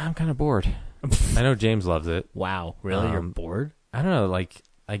 I'm kind of bored. I know James loves it. Wow, really? You're bored? I don't know.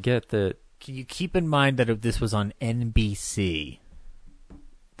 I get that. Can you keep in mind that this was on NBC?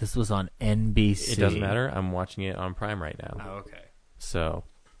 This was on NBC. It doesn't matter. I'm watching it on Prime right now. Oh, okay. So,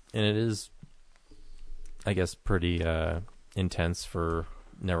 and it is, I guess, pretty intense for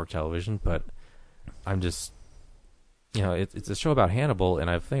network television, but I'm just, it's a show about Hannibal,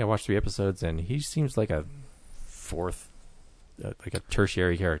 and I think I watched 3 episodes, and he seems like a a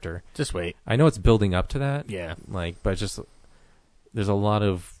tertiary character. Just wait. I know it's building up to that. Yeah. But just, there's a lot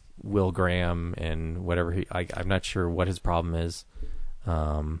of Will Graham and whatever I'm not sure what his problem is.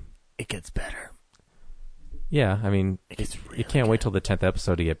 It gets better. Yeah, I mean, you can't wait till the 10th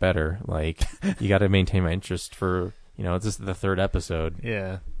episode to get better. You got to maintain my interest for, it's just the 3rd episode.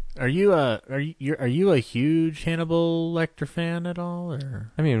 Yeah. Are you a huge Hannibal Lecter fan at all,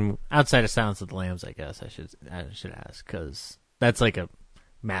 or? I mean, outside of Silence of the Lambs, I guess I should ask, because that's a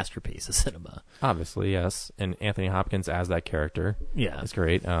masterpiece of cinema. Obviously, yes, and Anthony Hopkins as that character, it's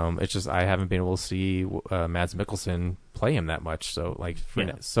great. It's just I haven't been able to see Mads Mikkelsen play him that much. So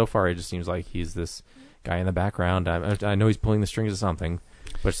so far, it just seems like he's this guy in the background. I know he's pulling the strings of something,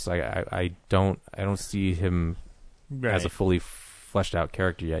 but it's I don't see him as a fully fleshed out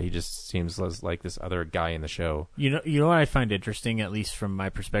character yet. He just seems like this other guy in the show. You know what I find interesting, at least from my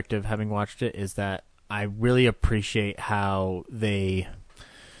perspective, having watched it, is that I really appreciate how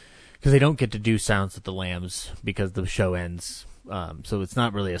because they don't get to do Silence of the Lambs because the show ends. So it's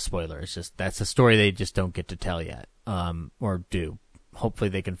not really a spoiler. It's just that's a story they just don't get to tell yet, or do. Hopefully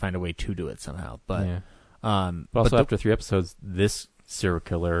they can find a way to do it somehow. But also after 3 episodes, this serial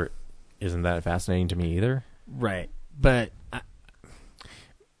killer isn't that fascinating to me either. Right. But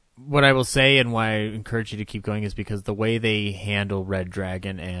what I will say, and why I encourage you to keep going, is because the way they handle Red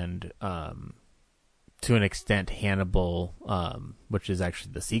Dragon and to an extent Hannibal, which is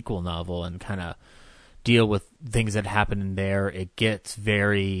actually the sequel novel, and kind of deal with things that happen in there, it gets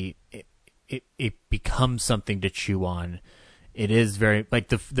very it becomes something to chew on. It is very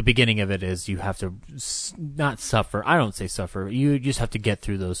the beginning of it is you have to not suffer. I don't say suffer. You just have to get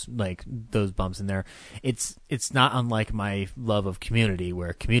through those bumps in there. It's not unlike my love of Community,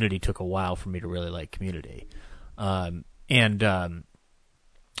 where Community took a while for me to really like Community.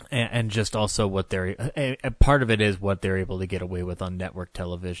 And just also what they're a part of it is what they're able to get away with on network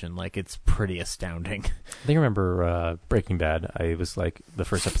television. Like, it's pretty astounding. I think I remember Breaking Bad. I was like, the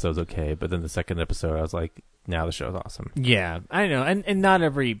first episode's okay, but then the second episode, I was like, now the show's awesome. Yeah, I know, and not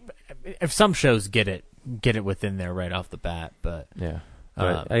every. If some shows get it within there right off the bat, but yeah.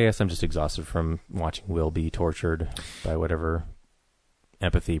 But I guess I'm just exhausted from watching Will be tortured by whatever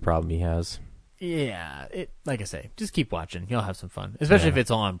empathy problem he has. Yeah, like I say, just keep watching. You'll have some fun, especially if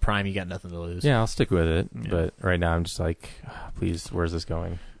it's all on Prime. You got nothing to lose. Yeah, I'll stick with it. Yeah. But right now, I'm just like, please, where's this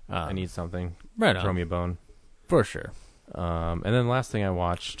going? I need something. Right on. Throw me a bone. For sure. And then the last thing I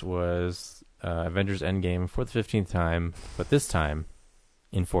watched was Avengers Endgame for the 15th time, but this time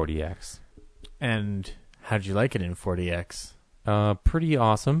in 4DX. And how'd you like it in 4DX? Pretty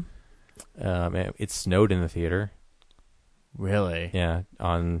awesome. It snowed in the theater. Really? Yeah,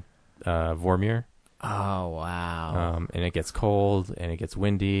 on Vormir. Oh, wow. And it gets cold and it gets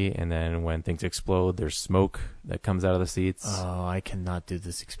windy, and then when things explode, there's smoke that comes out of the seats. Oh, I cannot do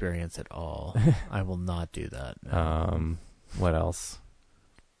this experience at all. I will not do that. No. What else?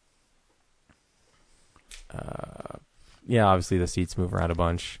 Yeah, obviously the seats move around a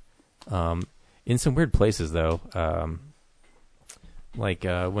bunch. In some weird places, though. Like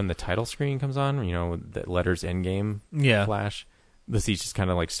when the title screen comes on, you know, the letters Endgame flash, the seats just kind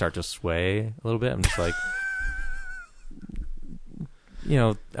of like start to sway a little bit. I'm just like, you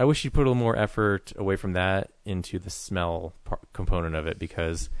know, I wish you'd put a little more effort away from that into the smell component of it,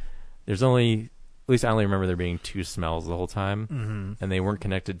 because there's only, at least I only remember there being 2 smells the whole time, and they weren't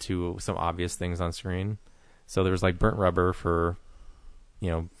connected to some obvious things on screen. So there was like burnt rubber for,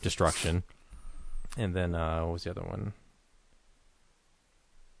 you know, destruction, and then what was the other one?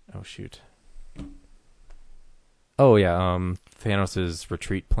 Oh shoot! Oh yeah, Thanos'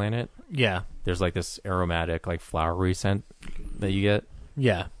 retreat planet. Yeah, there's like this aromatic, like flowery scent that you get.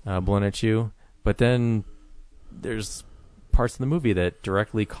 Yeah, blown at you. But then there's parts of the movie that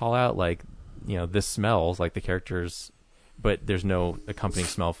directly call out, like, you know, this smells like the characters, but there's no accompanying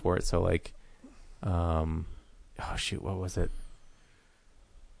smell for it. So like, oh shoot, what was it?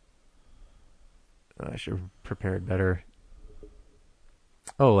 I should have prepared better.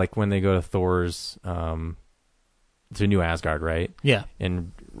 Oh, like when they go to Thor's, to New Asgard, right? Yeah.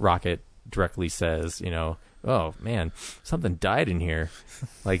 And Rocket directly says, you know, oh man, something died in here.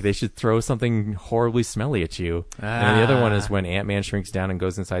 Like they should throw something horribly smelly at you. And the other one is when Ant-Man shrinks down and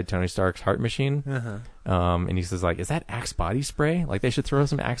goes inside Tony Stark's heart machine. And he says, like, is that Axe body spray? Like they should throw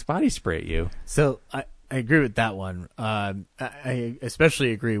some Axe body spray at you. So I agree with that one. I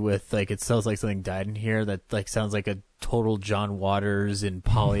especially agree with, like, it smells like something died in here. That like sounds like a total John Waters in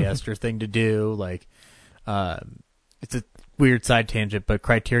polyester thing to do. Like, it's a weird side tangent, but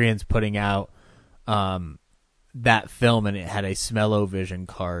Criterion's putting out that film, and it had a Smell-O-Vision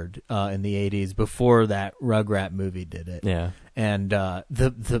card in the 80s before that Rugrat movie did it. Yeah, and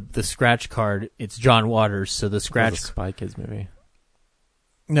the scratch card, it's John Waters, so the scratch. That was a Spy Kids movie.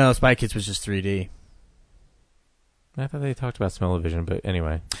 No, Spy Kids was just 3D. I thought they talked about Smell-O-Vision, but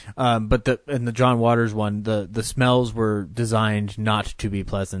anyway. But in the John Waters one, the smells were designed not to be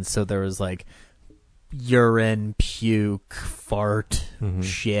pleasant. So there was like urine, puke, fart,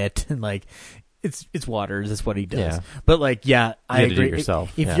 shit, and like it's Waters. That's what he does. Yeah. But like, yeah, I agree. Do it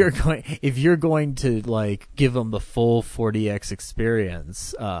yourself. If you're going to like give them the full 4DX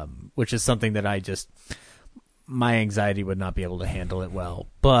experience, which is something that my anxiety would not be able to handle it well.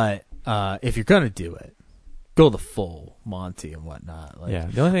 But if you're gonna do it, go the full Monty and whatnot. Like, yeah,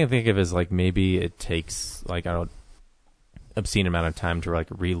 the only thing I think of is like maybe it takes like obscene amount of time to like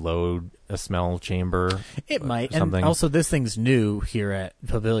reload a smell chamber. It might, and also this thing's new here at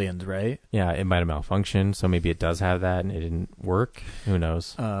Pavilions, right? Yeah, it might have malfunctioned, so maybe it does have that and it didn't work. Who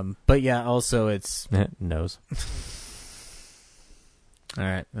knows? But yeah, also it's knows. All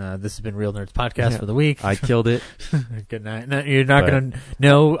right, this has been Real Nerds Podcast for the week. I killed it. Good night. No, you're not going to...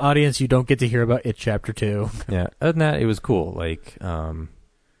 No, audience, you don't get to hear about It Chapter 2. Yeah, other than that, it was cool. Like,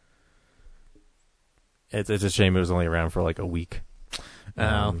 it's a shame it was only around for like a week.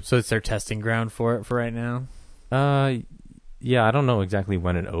 So it's their testing ground for it for right now? Yeah, I don't know exactly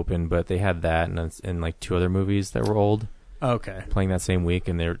when it opened, but they had that and like 2 other movies that were old. Okay. Playing that same week,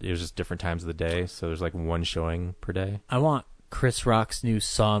 and it was just different times of the day, so there's like 1 showing per day. I want Chris Rock's new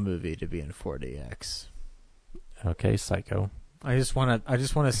Saw movie to be in 4DX. Okay, Psycho. I just want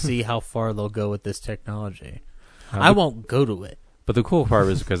to see how far they'll go with this technology. I won't go to it. But the cool part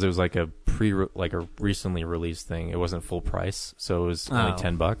was because it was like a recently released thing. It wasn't full price, so it was only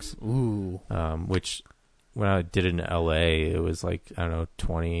 $10. Ooh. Which when I did it in LA, it was like, I don't know,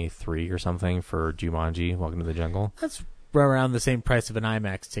 23 or something for Jumanji: Welcome to the Jungle. That's around the same price of an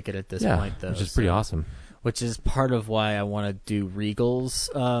IMAX ticket at this point, though. Which is pretty awesome. Which is part of why I want to do Regal's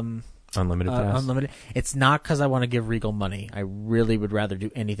Unlimited pass. Unlimited. It's not because I want to give Regal money. I really would rather do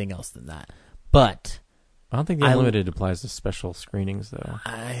anything else than that. But I don't think the Unlimited applies to special screenings, though.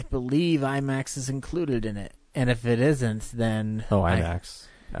 I believe IMAX is included in it, and if it isn't, then IMAX.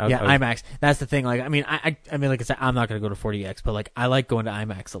 IMAX. That's the thing. Like, I mean, like I said, I'm not going to go to 4DX, but like, I like going to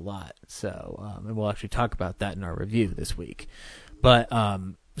IMAX a lot. So, and we'll actually talk about that in our review this week. But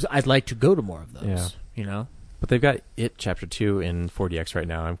so I'd like to go to more of those. Yeah. You know. But they've got It Chapter 2 in 4DX right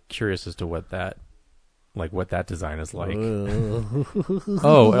now. I'm curious as to what that design is like.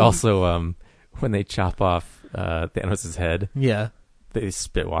 Also, when they chop off Thanos' head, they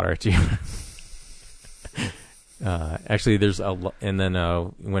spit water at you. Actually, there's and then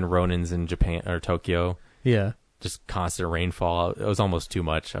when Ronin's in Japan or Tokyo, just constant rainfall. It was almost too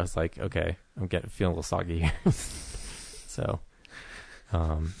much. I was like, okay, I'm feeling a little soggy here. So.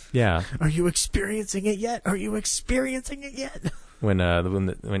 Are you experiencing it yet? When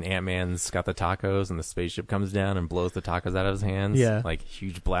Ant-Man's got the tacos and the spaceship comes down and blows the tacos out of his hands, like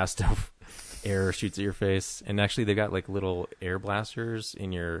huge blast of air shoots at your face. And actually, they got like little air blasters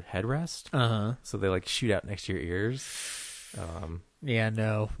in your headrest, so they like shoot out next to your ears.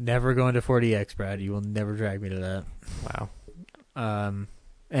 No, never going to 4DX, Brad. You will never drag me to that. Wow.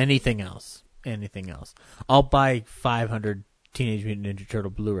 Anything else? I'll buy 500 Teenage Mutant Ninja Turtle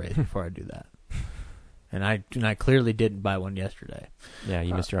Blu-rays before I do that. And I clearly didn't buy one yesterday. Yeah,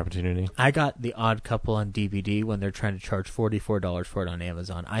 you missed your opportunity. I got The Odd Couple on DVD when they're trying to charge $44 for it on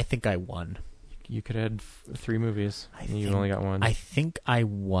Amazon. I think I won. You could have 3 movies. You only got one. I think I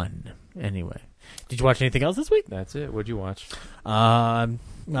won. Anyway. Did you watch anything else this week? That's it. What'd you watch? Not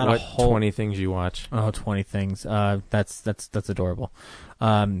a whole 20 things you watch. Oh, 20 things. That's adorable.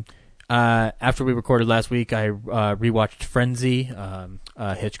 After we recorded last week, I rewatched Frenzy,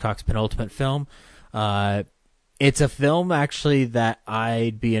 Hitchcock's penultimate film. It's a film actually that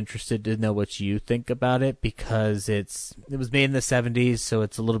I'd be interested to know what you think about it, because it was made in the 70s, so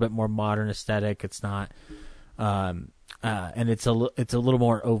it's a little bit more modern aesthetic. It's not, and it's a little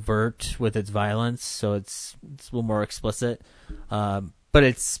more overt with its violence, so it's a little more explicit. But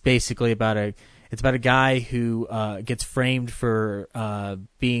it's basically about a guy who gets framed for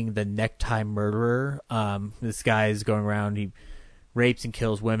being the necktie murderer. This guy is going around, he rapes and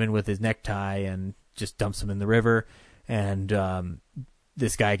kills women with his necktie and just dumps them in the river. And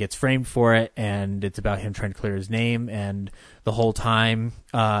this guy gets framed for it, and it's about him trying to clear his name. And the whole time,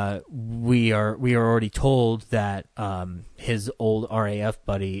 we are already told that his old RAF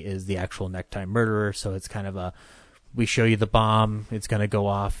buddy is the actual necktie murderer. So it's kind of we show you the bomb, it's going to go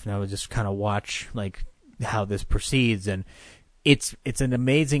off, and I would just kind of watch like how this proceeds. And it's an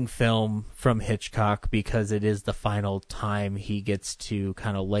amazing film from Hitchcock, because it is the final time he gets to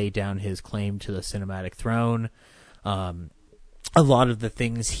kind of lay down his claim to the cinematic throne. A lot of the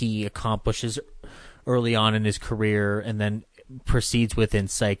things he accomplishes early on in his career and then proceeds with in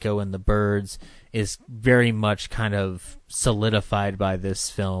Psycho and The Birds is very much kind of solidified by this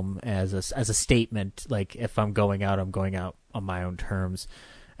film as a statement. Like, if I'm going out on my own terms.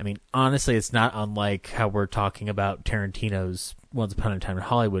 I mean, honestly, it's not unlike how we're talking about Tarantino's Once Upon a Time in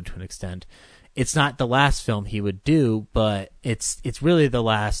Hollywood to an extent. It's not the last film he would do, but it's really the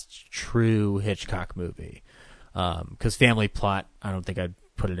last true Hitchcock movie. Because Family Plot, I don't think I'd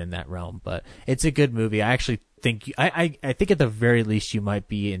put it in that realm, but it's a good movie. I actually think I think at the very least you might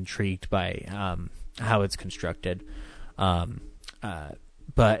be intrigued by how it's constructed.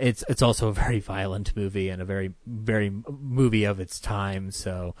 But it's also a very violent movie and a very, very movie of its time.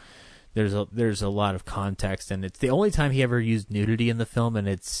 So there's a lot of context, and it's the only time he ever used nudity in the film, and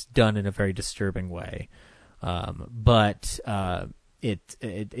it's done in a very disturbing way. But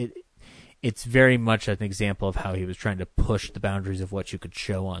it's very much an example of how he was trying to push the boundaries of what you could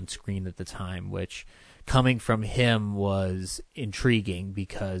show on screen at the time, which, coming from him, was intriguing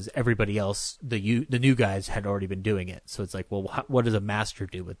because everybody else, the new guys, had already been doing it. So it's like, well, what does a master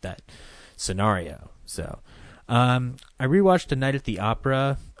do with that scenario? So I rewatched A Night at the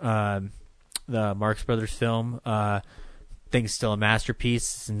Opera, the Marx Brothers film. Thing's still a masterpiece.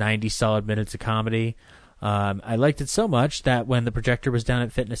 It's 90 solid minutes of comedy. I liked it so much that when the projector was down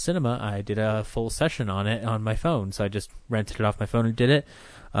at Fitness Cinema, I did a full session on it on my phone. So I just rented it off my phone and did it.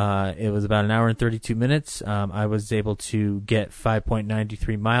 It was about an hour and 32 minutes. I was able to get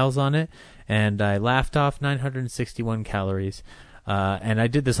 5.93 miles on it, and I laughed off 961 calories. And I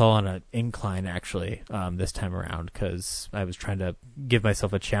did this all on an incline, actually, this time around, because I was trying to give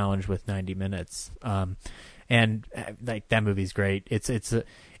myself a challenge with 90 minutes. And like, that movie's great. It's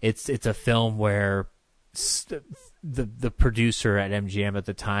a film where the producer at MGM at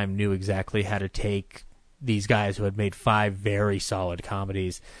the time knew exactly how to take these guys who had made 5 very solid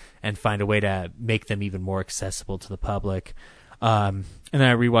comedies and find a way to make them even more accessible to the public. And then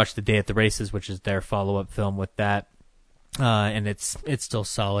I rewatched The Day at the Races, which is their follow-up film with that. And it's still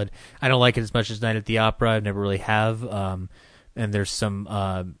solid. I don't like it as much as Night at the Opera. I never really have. And there's some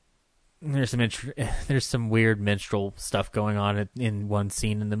weird minstrel stuff going on in one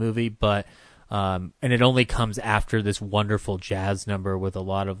scene in the movie, but and it only comes after this wonderful jazz number with a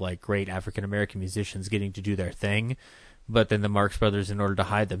lot of like great African American musicians getting to do their thing. But then the Marx Brothers, in order to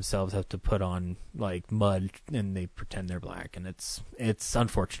hide themselves, have to put on like mud and they pretend they're black, and it's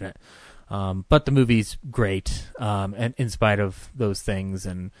unfortunate. But the movie's great, and in spite of those things,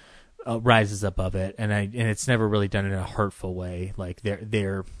 and rises above it, and it's never really done it in a hurtful way. Like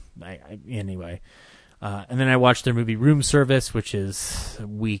anyway. And then I watched their movie Room Service, which is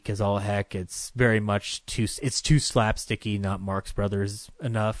weak as all heck. It's very much too slapsticky, not Marx Brothers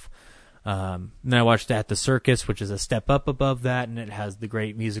enough. And then I watched At the Circus, which is a step up above that, and it has the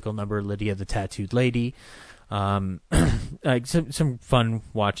great musical number Lydia the Tattooed Lady. Like some fun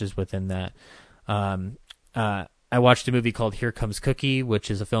watches within that. I watched a movie called Here Comes Cookie, which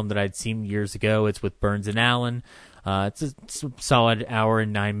is a film that I'd seen years ago. It's with Burns and Allen. It's a solid hour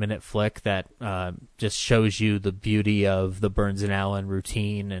and 9-minute flick that just shows you the beauty of the Burns and Allen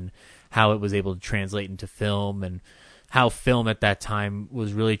routine and how it was able to translate into film, and how film at that time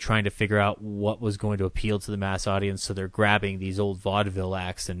was really trying to figure out what was going to appeal to the mass audience. So they're grabbing these old vaudeville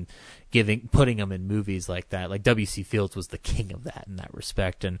acts and putting them in movies like that. Like W.C. Fields was the king of that in that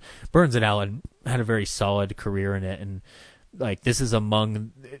respect. And Burns and Allen had a very solid career in it. And like, this is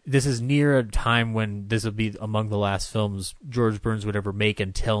near a time when this would be among the last films George Burns would ever make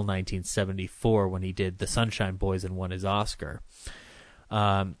until 1974, when he did The Sunshine Boys and won his Oscar.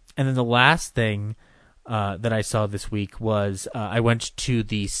 And then the last thing that I saw this week was I went to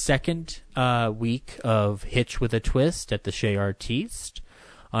the second week of Hitch with a Twist at the Chez Artistes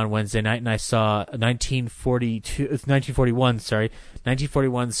on Wednesday night, and I saw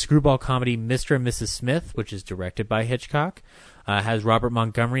 1941 screwball comedy Mr. and Mrs. Smith, which is directed by Hitchcock. Has Robert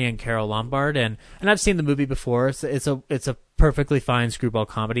Montgomery and Carole Lombard, and I've seen the movie before. It's a perfectly fine screwball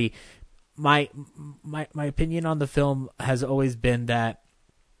comedy. My opinion on the film has always been that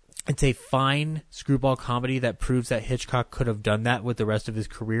it's a fine screwball comedy that proves that Hitchcock could have done that with the rest of his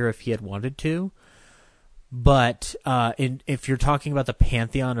career if he had wanted to. But if you're talking about the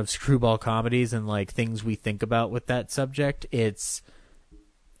pantheon of screwball comedies and like things we think about with that subject, it's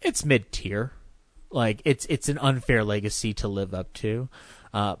mid-tier. Like it's an unfair legacy to live up to.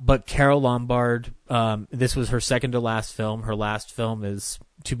 But Carole Lombard, this was her second to last film. Her last film is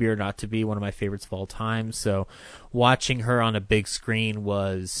To Be or Not to Be, one of my favorites of all time. So watching her on a big screen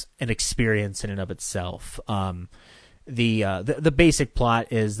was an experience in and of itself. The basic plot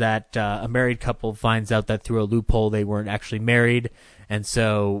is that a married couple finds out that through a loophole they weren't actually married, and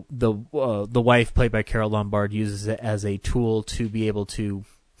so the wife, played by Carole Lombard, uses it as a tool to be able to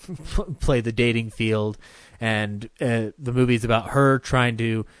play the dating field. And the movie's about her trying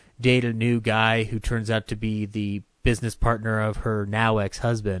to date a new guy who turns out to be the business partner of her now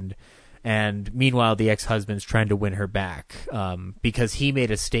ex-husband. And meanwhile, the ex-husband's trying to win her back because he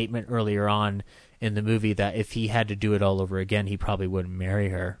made a statement earlier on in the movie that if he had to do it all over again, he probably wouldn't marry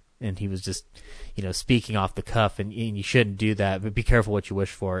her. And he was just, speaking off the cuff, and you shouldn't do that. But be careful what you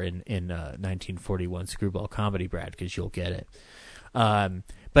wish for in 1941 screwball comedy, Brad, because you'll get it.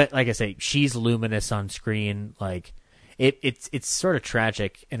 But like I say, she's luminous on screen. Like it's sort of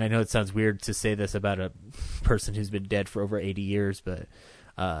tragic, and I know it sounds weird to say this about a person who's been dead for over 80 years, but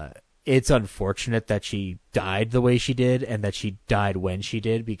it's unfortunate that she died the way she did, and that she died when she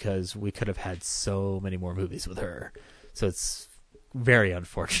did, because we could have had so many more movies with her. So it's very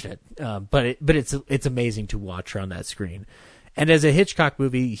unfortunate. But it's amazing to watch her on that screen. And as a Hitchcock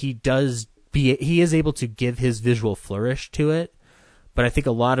movie, he is able to give his visual flourish to it. But I think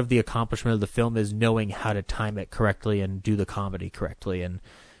a lot of the accomplishment of the film is knowing how to time it correctly and do the comedy correctly. And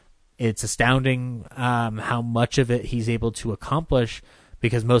it's astounding how much of it he's able to accomplish,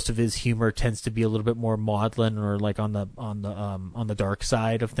 because most of his humor tends to be a little bit more maudlin or like on the dark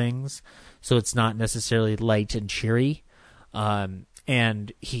side of things. So it's not necessarily light and cheery.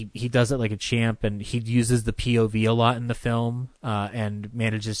 And he does it like a champ, and he uses the POV a lot in the film, and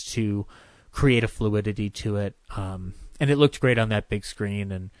manages to create a fluidity to it. And it looked great on that big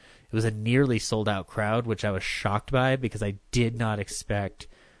screen, and it was a nearly sold-out crowd, which I was shocked by, because I did not expect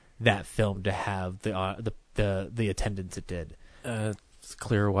that film to have the attendance it did. it's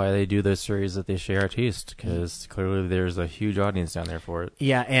clear why they do the series that they Chez Artistes, because clearly there's a huge audience down there for it.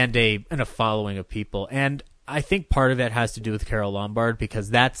 Yeah, and a following of people. And I think part of it has to do with Carole Lombard, because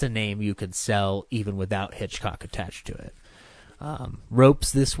that's a name you could sell even without Hitchcock attached to it.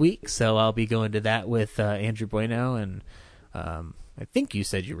 Ropes this week, so I'll be going to that with Andrew Bueno, and I think you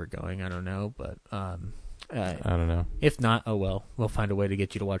said you were going. I don't know, but I don't know. If not, oh well, we'll find a way to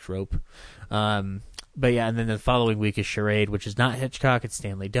get you to watch Rope. But yeah, and then the following week is Charade, which is not Hitchcock. It's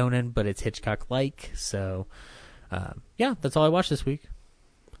Stanley Donen, but it's Hitchcock-like. So, yeah, that's all I watched this week.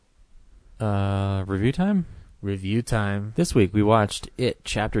 Review time? Review time. This week we watched It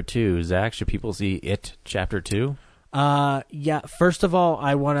Chapter 2. Zach, should people see It Chapter 2? Yeah, first of all,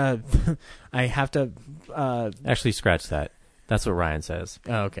 I want to... I have to... Actually, scratch that. That's what Ryan says.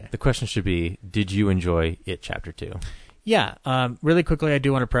 Oh, okay. The question should be, did you enjoy It Chapter 2? Yeah. Really quickly, I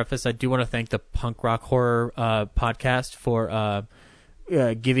do want to preface, I do want to thank the Punk Rock Horror podcast for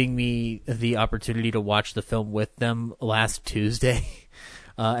giving me the opportunity to watch the film with them last Tuesday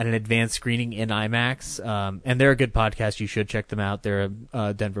at an advanced screening in IMAX. And they're a good podcast. You should check them out. They're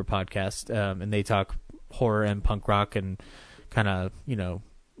a Denver podcast, and they talk horror and punk rock and kind of,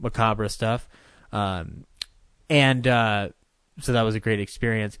 macabre stuff. So that was a great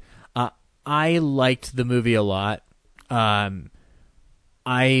experience. I liked the movie a lot.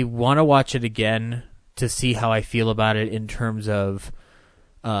 I want to watch it again to see how I feel about it in terms of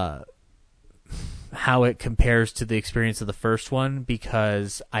how it compares to the experience of the first one,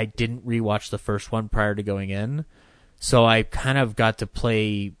 because I didn't rewatch the first one prior to going in. So I kind of got to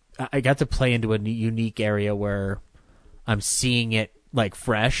play into a unique area where I'm seeing it like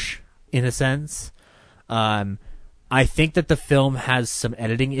fresh in a sense. I think that the film has some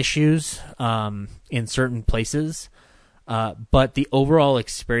editing issues in certain places. But the overall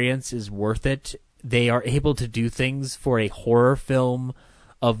experience is worth it. They are able to do things for a horror film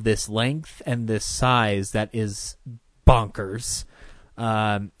of this length and this size that is bonkers.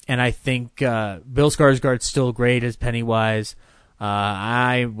 And I think Bill Skarsgård's still great as Pennywise.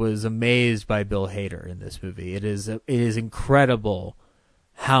 I was amazed by Bill Hader in this movie. It is incredible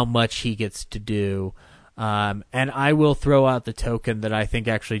how much he gets to do. And I will throw out the token that I think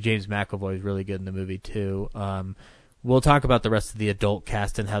actually James McAvoy is really good in the movie too. We'll talk about the rest of the adult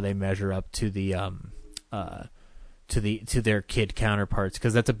cast and how they measure up to the to their kid counterparts,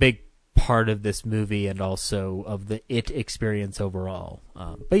 because that's a big part of this movie and also of the It experience overall.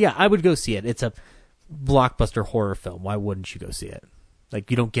 But yeah, I would go see it. It's a blockbuster horror film. Why wouldn't you go see it?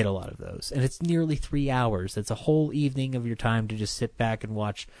 Like, you don't get a lot of those, and it's nearly 3 hours. It's a whole evening of your time to just sit back and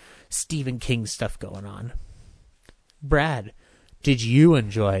watch Stephen King stuff going on. Brad, did you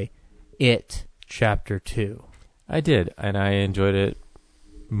enjoy It Chapter 2? I did, and I enjoyed it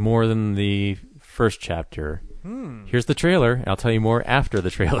more than the first chapter. Here's the trailer, and I'll tell you more after the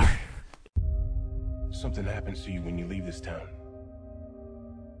trailer. Something happens to you when you leave this town.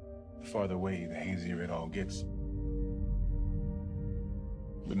 The farther away, the hazier it all gets.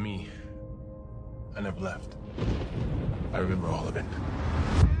 But me, I never left. I remember all of it.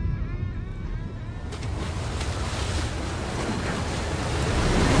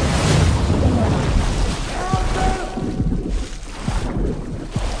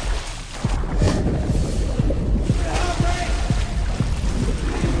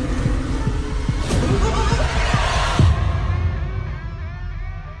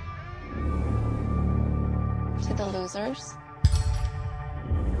 To the losers.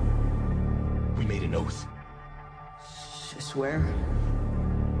 We made an oath. I swear.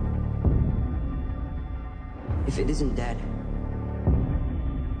 If it isn't dead,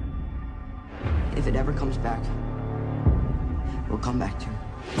 if it ever comes back, we'll come back to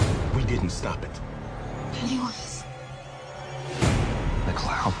it. We didn't stop it. Pennywise. The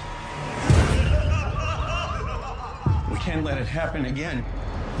clown. We can't let it happen again.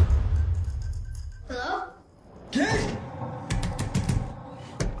 Hello? Kid!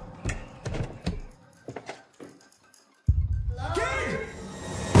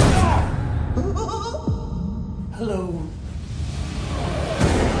 Hello.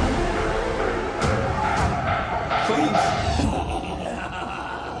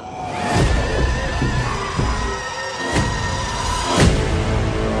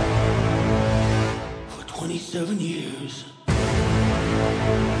 For 27 years,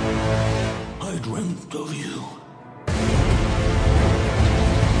 I dreamt of you.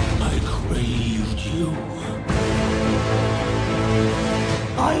 I craved you.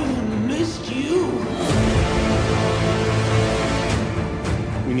 I missed you.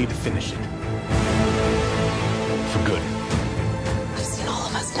 We need to finish it. For good. I've seen all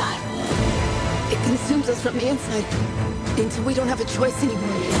of us die. It consumes us from the inside. until we don't have a choice anymore.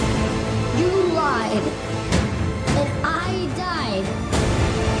 You lied. And I died.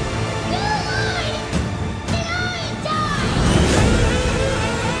 You lied. And I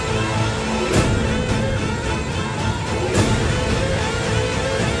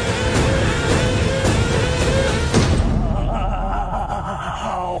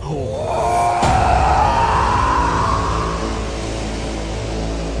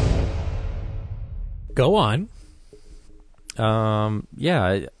Go on. Yeah,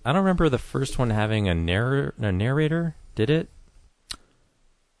 I don't remember the first one having a narrator. Did it?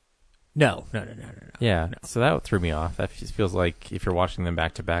 No. Yeah, so that threw me off. That just feels like if you're watching them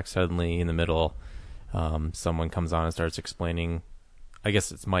back to back, suddenly in the middle, someone comes on and starts explaining. I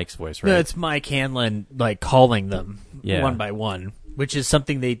guess it's Mike's voice, right? No, it's Mike Hanlon, like, calling them one by one, which is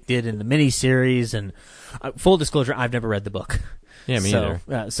something they did in the miniseries. And full disclosure, I've never read the book. Yeah, me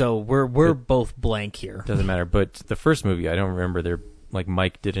either. So we're both blank here. Doesn't matter. But the first movie, I don't remember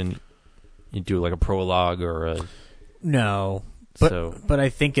Mike didn't do like a prologue or a... No. But I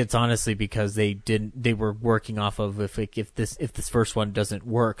think it's honestly because they were working off of if this first one doesn't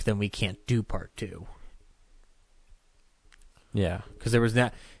work, then we can't do part 2. Yeah. Because there was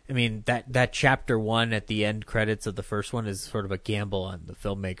that. I mean, that chapter 1 at the end credits of the first one is sort of a gamble on the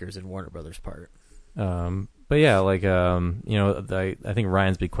filmmakers and Warner Brothers' part. But yeah, like, I think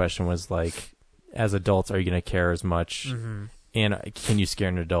Ryan's big question was, like, as adults, are you going to care as much? Mm-hmm. And can you scare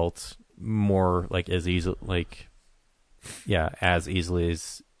an adult more, like, as easily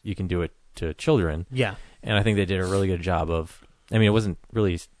as you can do it to children? Yeah. And I think they did a really good job of, I mean, it wasn't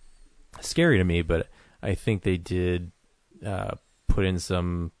really scary to me, but I think they did put in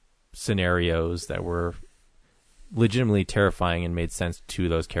some scenarios that were legitimately terrifying and made sense to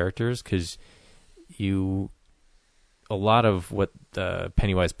those characters, because a lot of what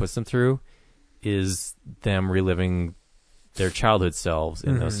Pennywise puts them through is them reliving their childhood selves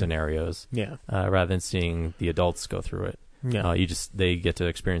in those scenarios, rather than seeing the adults go through it. Yeah, they get to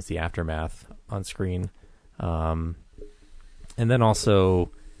experience the aftermath on screen, and then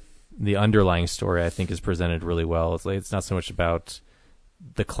also the underlying story I think is presented really well. It's like, it's not so much about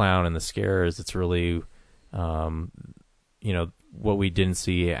the clown and the scares; it's really, what we didn't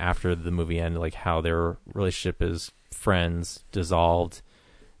see after the movie ended, like how their relationship as friends dissolved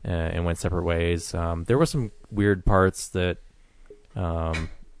and went separate ways. There were some weird parts that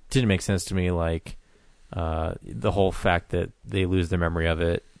didn't make sense to me, like the whole fact that they lose their memory of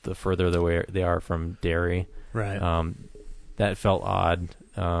it the further they are from Derry. Right. That felt odd.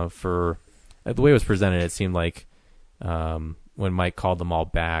 For the way it was presented, it seemed like when Mike called them all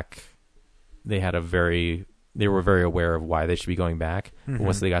back, they were very aware of why they should be going back. Mm-hmm. But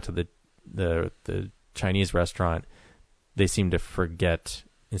once they got to the Chinese restaurant, they seemed to forget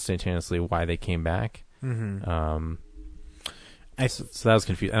instantaneously why they came back. Mm-hmm. So that was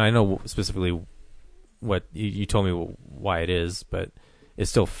confusing. And I know specifically what you told me why it is, but it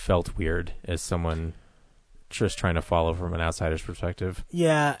still felt weird as someone just trying to follow from an outsider's perspective.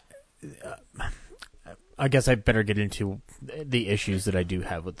 Yeah. I guess I better get into the issues that I do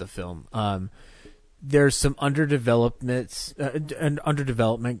have with the film. There's some underdevelopment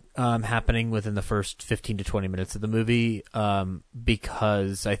happening within the first 15 to 20 minutes of the movie,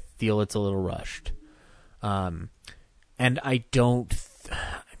 because I feel it's a little rushed. And I don't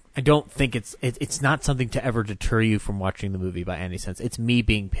think it's not something to ever deter you from watching the movie by any sense. It's me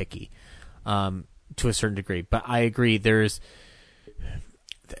being picky, to a certain degree. But I agree, they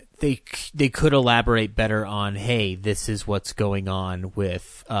could elaborate better on, hey, this is what's going on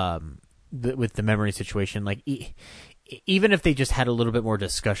with the memory situation. Like, even if they just had a little bit more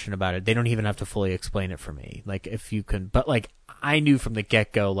discussion about it, they don't even have to fully explain it for me. Like, if you can, but like, I knew from the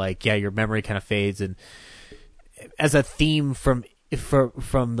get-go, like, yeah, your memory kind of fades, and as a theme from the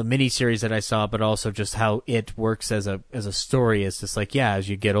miniseries that I saw, but also just how it works as a story, is just like, yeah, as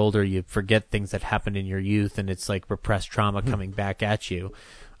you get older, you forget things that happened in your youth, and it's like repressed trauma coming back at you,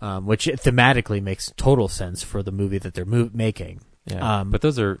 which thematically makes total sense for the movie that they're making. Yeah, but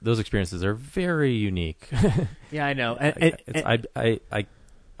those experiences are very unique. Yeah, I know. I'd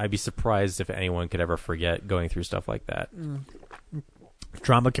be surprised if anyone could ever forget going through stuff like that.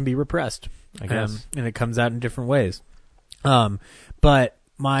 Trauma can be repressed, I guess, and it comes out in different ways. But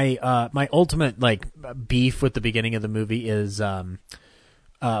my ultimate beef with the beginning of the movie is when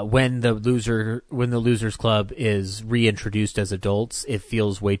the Losers Club is reintroduced as adults, it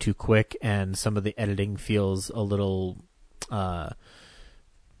feels way too quick, and some of the editing feels a little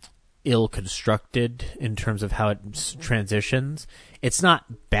ill-constructed in terms of how it transitions. It's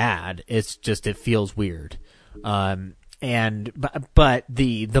not bad. It's just, it feels weird. but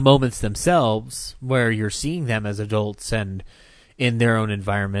the moments themselves where you're seeing them as adults and in their own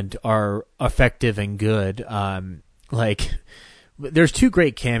environment are effective and good. Like, there's two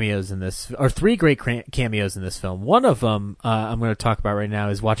great cameos in this, or three great cameos in this film. One of them I'm going to talk about right now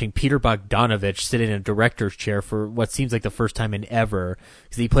is watching Peter Bogdanovich sit in a director's chair for what seems like the first time in ever,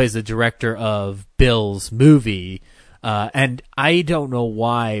 because he plays the director of Bill's movie. And I don't know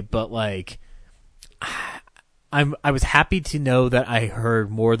why, but like, I was happy to know that I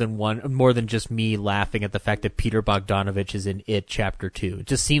heard more than just me laughing at the fact that Peter Bogdanovich is in It Chapter 2. It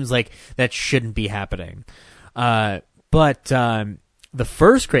just seems like that shouldn't be happening. But the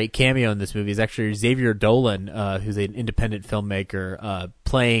first great cameo in this movie is actually Xavier Dolan, who's an independent filmmaker,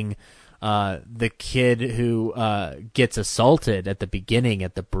 playing the kid who gets assaulted at the beginning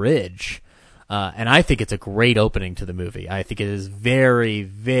at the bridge. And I think it's a great opening to the movie. I think it is very,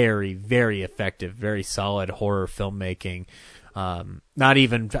 very, very effective, very solid horror filmmaking. Not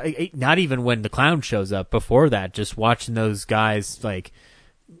even when the clown shows up. Before that, just watching those guys like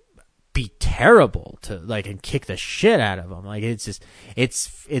be terrible to like and kick the shit out of them. Like it's just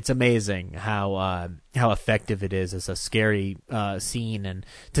it's amazing how effective it is as a scary scene, and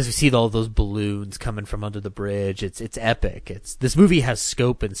to see all those balloons coming from under the bridge. It's epic. This movie has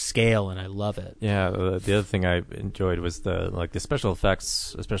scope and scale, and I love it. Yeah, the other thing I enjoyed was the special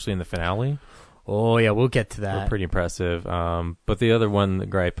effects, especially in the finale. Oh yeah, we'll get to that. Were pretty impressive. But the other one, the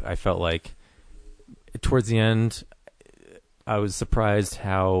gripe, I felt like towards the end, I was surprised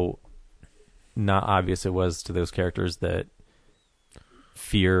how not obvious it was to those characters that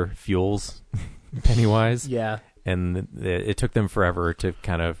fear fuels Pennywise. Yeah. And it took them forever to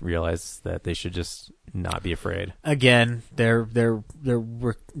kind of realize that they should just not be afraid. Again, they're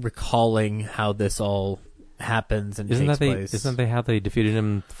recalling how this all happens and takes place. Isn't that how they defeated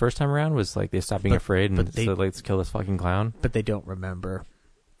him the first time around? Was like they stopped being afraid and said, let's kill this fucking clown. But they don't remember.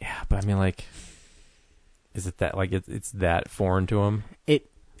 Yeah, but I mean, like, is it that like it's that foreign to them?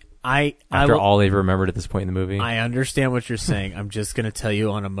 After all they've remembered at this point in the movie. I understand what you're saying. I'm just going to tell you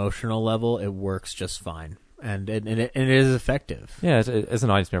on an emotional level, it works just fine, and it is effective. Yeah, as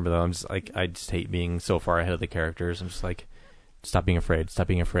an audience member though, I'm just like, I just hate being so far ahead of the characters. I'm just like, stop being afraid,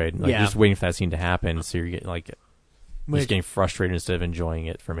 like just waiting for that scene to happen. So you're getting like, just getting frustrated instead of enjoying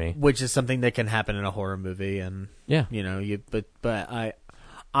it for me. Which is something that can happen in a horror movie, and yeah, but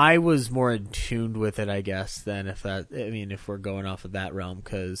I was more in tune with it, I guess, than if we're going off of that realm,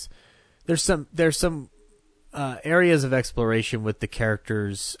 because there's some areas of exploration with the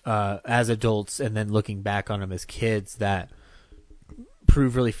characters as adults and then looking back on them as kids that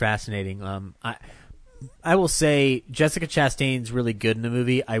prove really fascinating. I will say Jessica Chastain's really good in the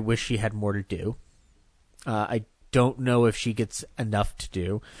movie. I wish she had more to do. I don't know if she gets enough to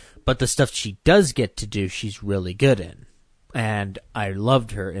do, but the stuff she does get to do, she's really good in. And I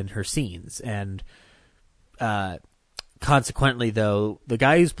loved her in her scenes. And consequently, though, the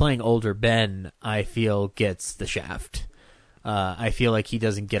guy who's playing older Ben, I feel, gets the shaft. I feel like he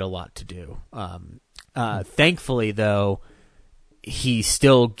doesn't get a lot to do. Thankfully, though, he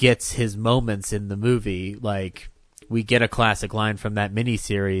still gets his moments in the movie. Like, we get a classic line from that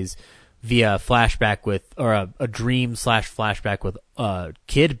miniseries via flashback a dream/flashback with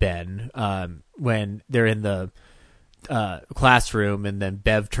Kid Ben when they're in the classroom, and then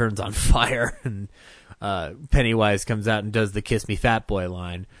Bev turns on fire, and Pennywise comes out and does the "Kiss Me, Fat Boy"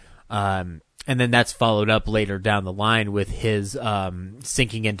 line, and then that's followed up later down the line with his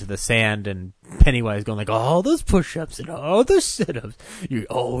sinking into the sand, and Pennywise going like, all those push-ups and all those sit-ups, you're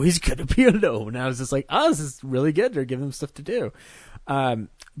always gonna be alone. I was just like, this is really good. They're giving him stuff to do. And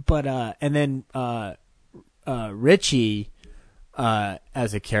then Richie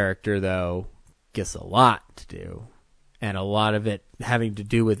as a character, though, gets a lot to do. And a lot of it having to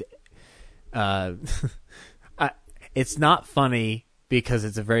do with, it's not funny because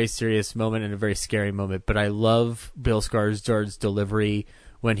it's a very serious moment and a very scary moment, but I love Bill Skarsgård's delivery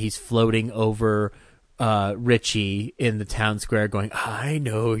when he's floating over Richie in the town square going, I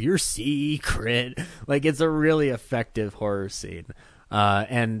know your secret. Like, it's a really effective horror scene.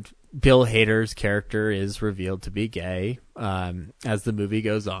 And Bill Hader's character is revealed to be gay as the movie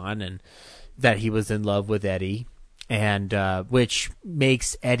goes on, and that he was in love with Eddie. And which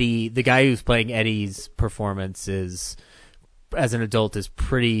makes Eddie, the guy who's playing Eddie's performance, is as an adult is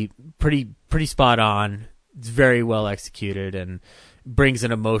pretty spot on. It's very well executed and brings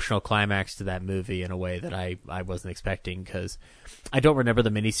an emotional climax to that movie in a way that I wasn't expecting, because I don't remember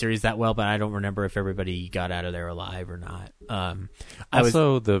the miniseries that well, but I don't remember if everybody got out of there alive or not.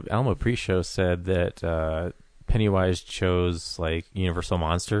 The Alamo pre-show said that Pennywise chose like Universal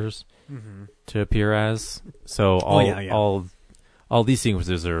monsters to appear as. So all these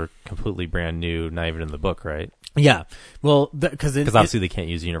sequences are completely brand new, not even in the book, right? Yeah, well, because obviously they can't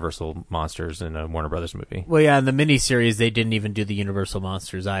use Universal monsters in a Warner Brothers movie. Well, yeah, in the miniseries they didn't even do the Universal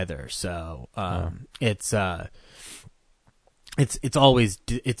monsters either. So it's always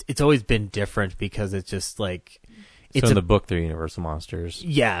been different because it's just like. So in the book, they're Universal monsters.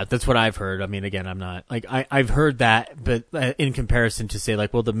 Yeah, that's what I've heard. I mean, again, I'm not like I've heard that, but in comparison to say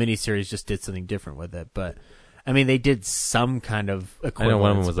like, well, the miniseries just did something different with it. But I mean, they did some kind of equivalence. I know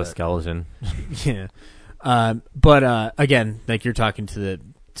one of them was a skeleton. Yeah, but again, like you're talking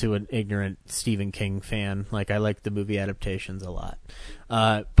to an ignorant Stephen King fan. Like I like the movie adaptations a lot,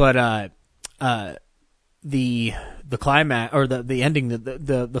 but the climax or the ending,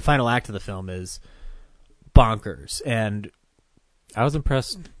 the final act of the film is bonkers. And I was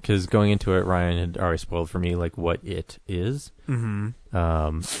impressed because going into it, Ryan had already spoiled for me like what it is. And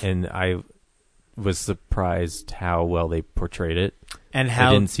I was surprised how well they portrayed it, and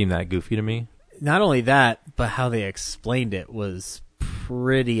how it didn't seem that goofy to me. Not only that, but how they explained it was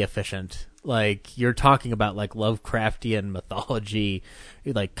pretty efficient. Like you're talking about like Lovecraftian mythology,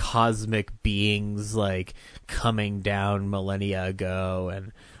 like cosmic beings like coming down millennia ago.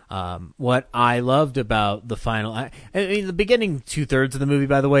 And what I loved about the final, I mean, the beginning 2/3 of the movie,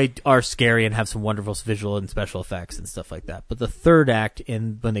 by the way, are scary and have some wonderful visual and special effects and stuff like that. But the third act,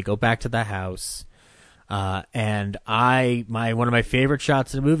 when they go back to the house, and one of my favorite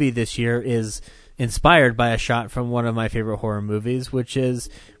shots in the movie this year is inspired by a shot from one of my favorite horror movies, which is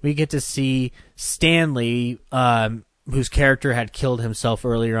we get to see Stanley, whose character had killed himself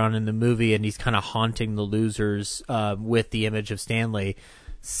earlier on in the movie, and he's kind of haunting the losers with the image of Stanley.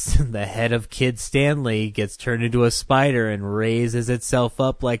 The head of Kid Stanley gets turned into a spider and raises itself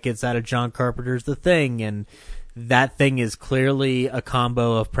up like it's out of John Carpenter's The Thing, and that thing is clearly a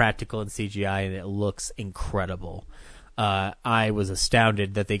combo of practical and CGI, and it looks incredible. I was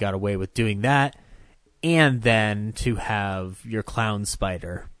astounded that they got away with doing that, and then to have your clown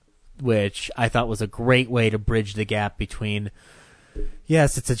spider, which I thought was a great way to bridge the gap between,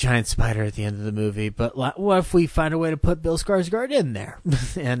 yes, it's a giant spider at the end of the movie, but what if we find a way to put Bill Skarsgård in there?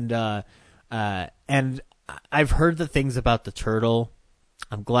 And I've heard the things about the turtle.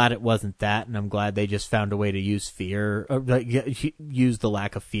 I'm glad it wasn't that, and I'm glad they just found a way to use fear, or use the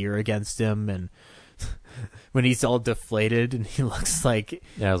lack of fear against him. And when he's all deflated and he looks like,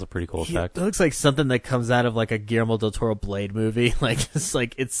 yeah, it was a pretty cool effect. It looks like something that comes out of like a Guillermo del Toro Blade movie. Like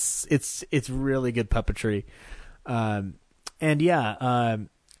it's really good puppetry. You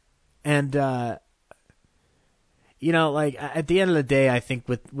know, like at the end of the day, I think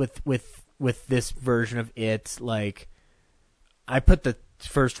with this version of it, like I put the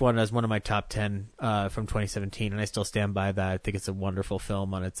first one as one of my top 10 from 2017, and I still stand by that. I think it's a wonderful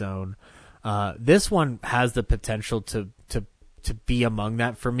film on its own. This one has the potential to be among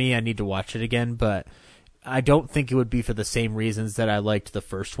that for me. I need to watch it again, but I don't think it would be for the same reasons that I liked the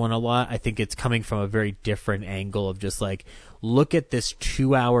first one a lot. I think it's coming from a very different angle of just like, look at this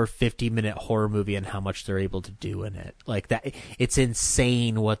 2-hour, 50-minute horror movie and how much they're able to do in it. Like that, it's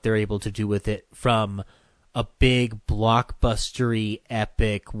insane what they're able to do with it, from a big blockbustery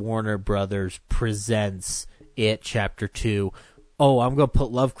epic Warner Brothers presents It Chapter 2. Oh, I'm going to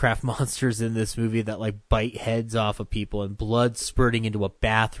put Lovecraft monsters in this movie that like bite heads off of people, and blood spurting into a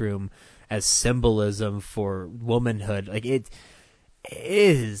bathroom as symbolism for womanhood. Like it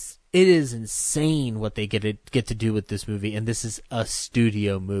is insane what they get to do with this movie. And this is a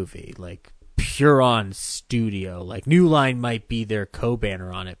studio movie, like pure on studio. Like New Line might be their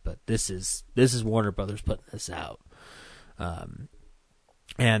co-banner on it, but this is Warner Brothers putting this out.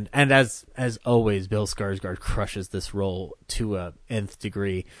 And as always, Bill Skarsgård crushes this role to a nth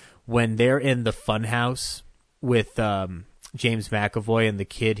degree. When they're in the funhouse with James McAvoy and the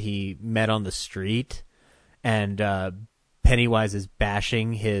kid he met on the street, and Pennywise is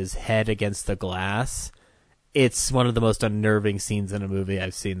bashing his head against the glass, it's one of the most unnerving scenes in a movie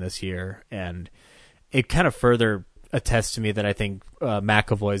I've seen this year, and it kind of further attests to me that I think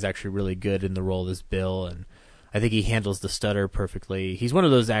McAvoy is actually really good in the role as Bill, and I think he handles the stutter perfectly. He's one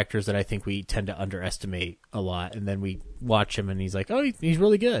of those actors that I think we tend to underestimate a lot, and then we watch him and he's like, oh, he's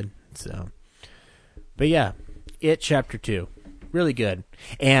really good. So, but yeah, It Chapter 2, really good,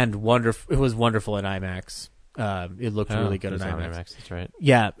 and wonderful. It was wonderful in IMAX. It looked really good in IMAX. That's right.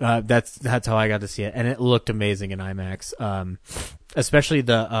 Yeah, that's how I got to see it, and it looked amazing in IMAX. Especially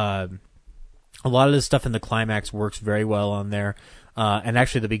a lot of the stuff in the climax works very well on there, and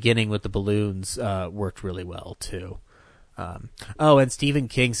actually the beginning with the balloons worked really well too. And Stephen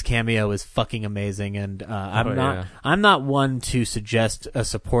King's cameo is fucking amazing, and I'm not one to suggest a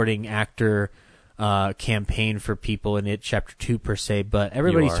supporting actor campaign for people in It Chapter 2 per se, but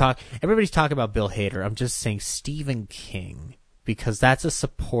everybody's talking about Bill Hader. I'm just saying Stephen King, because that's a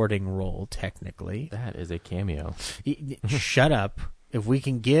supporting role technically. That is a cameo. Shut up. If we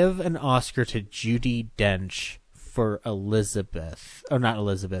can give an Oscar to Judi Dench for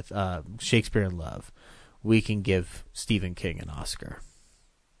Shakespeare in Love, we can give Stephen King an Oscar.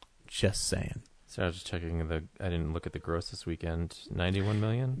 Just saying. So I was just checking I didn't look at the gross this weekend. 91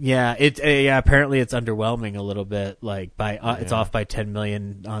 million. Yeah, apparently it's underwhelming a little bit. It's off by 10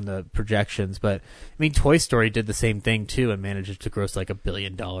 million on the projections. But I mean, Toy Story did the same thing too and managed to gross like $1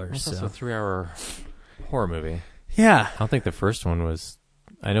 billion. It's also a 3-hour horror movie. Yeah, I don't think the first one was.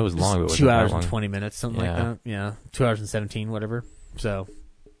 I know it was long, but it was 2 hours and 20 minutes, something like that. Yeah, 2 hours and 17, whatever. So,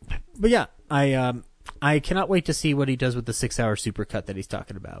 but yeah, I cannot wait to see what he does with the 6-hour supercut that he's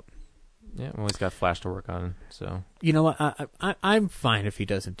talking about. Yeah, well, he's got Flash to work on, so. You know what? I'm fine if he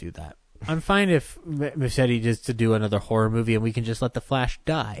doesn't do that. I'm fine if Muschietti just to do another horror movie and we can just let the Flash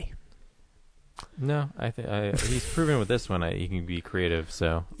die. No, I think he's proven with this one he can be creative.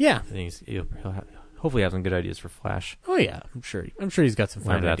 So yeah, I think he'll hopefully have some good ideas for Flash. Oh yeah, I'm sure he's got some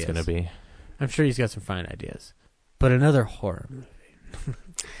fine ideas. Whatever that's going to be. I'm sure he's got some fine ideas. But another horror movie.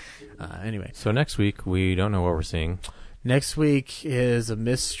 Anyway, so next week we don't know what we're seeing. Next week is a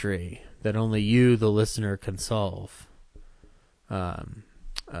mystery that only you, the listener, can solve.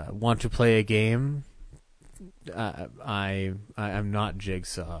 Want to play a game? I'm not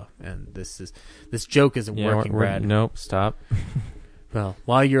Jigsaw, and this joke isn't working, Brad. Nope, stop. Well,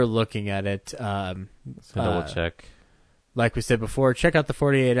 while you're looking at it, double check. Like we said before, check out the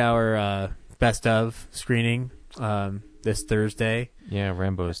 48-hour best of screening this Thursday. Yeah,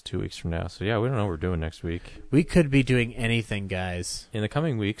 Rambo's 2 weeks from now. So yeah, we don't know what we're doing next week. We could be doing anything, guys. In the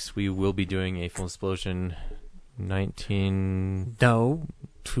coming weeks, we will be doing a Film Explosion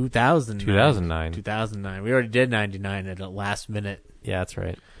 2009. 2009. We already did 99 at a last minute. Yeah, that's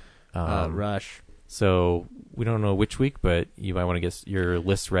right. Rush. So we don't know which week, but you might want to get your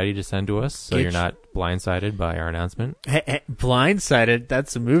list ready to send to us so you're not blindsided by our announcement. Hey, Blindsided?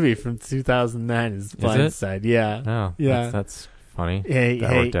 That's a movie from 2009. Is Blindside? Yeah. Oh, yeah. That's funny. That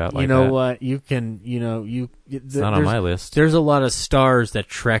worked out like you know that. What? You can, it's not on my list. There's a lot of stars that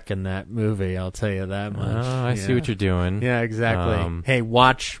trek in that movie, I'll tell you that much. Oh, I see what you're doing. Yeah, exactly. Hey,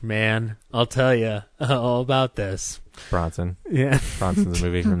 watch, man. I'll tell you all about this. Bronson. Yeah. Bronson's a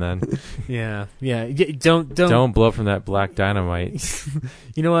movie from then. Yeah. Don't blow up from that black dynamite.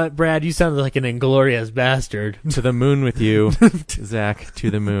 You know what, Brad? You sound like an inglorious bastard. To the moon with you, Zach. To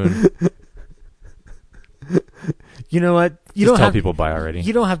the moon. You know what? You Just don't tell have, people bye already.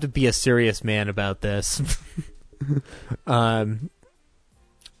 You don't have to be a serious man about this.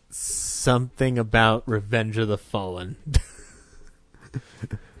 Something about Revenge of the Fallen.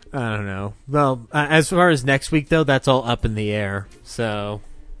 I don't know. Well, as far as next week, though, that's all up in the air. So,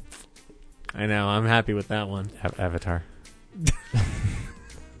 I know. I'm happy with that one. Avatar.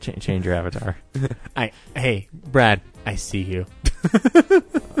 Change your avatar. Hey, Brad, I see you.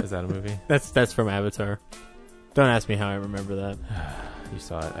 Is that a movie? That's from Avatar. Don't ask me how I remember that. You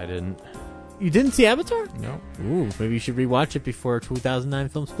saw it. I didn't. You didn't see Avatar? No. Ooh, maybe you should rewatch it before 2009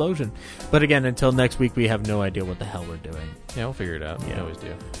 Film Explosion. But again, until next week, we have no idea what the hell we're doing. Yeah, we'll figure it out. Yeah. We always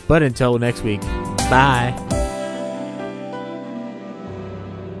do. But until next week, bye.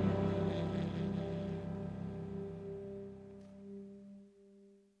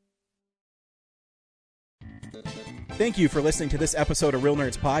 Thank you for listening to this episode of Real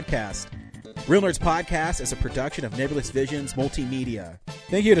Nerds Podcast. Real Nerds Podcast is a production of Nebulous Visions Multimedia.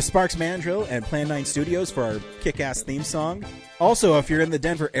 Thank you to Sparks Mandrill and Plan 9 Studios for our kick-ass theme song. Also, if you're in the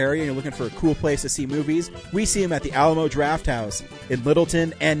Denver area and you're looking for a cool place to see movies, we see them at the Alamo Drafthouse in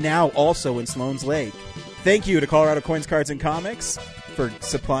Littleton and now also in Sloan's Lake. Thank you to Colorado Coins, Cards, and Comics for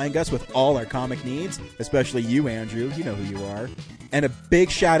supplying us with all our comic needs, especially you, Andrew. You know who you are. And a big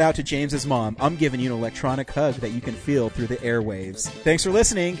shout out to James's mom. I'm giving you an electronic hug that you can feel through the airwaves. Thanks for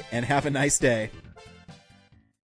listening, and have a nice day.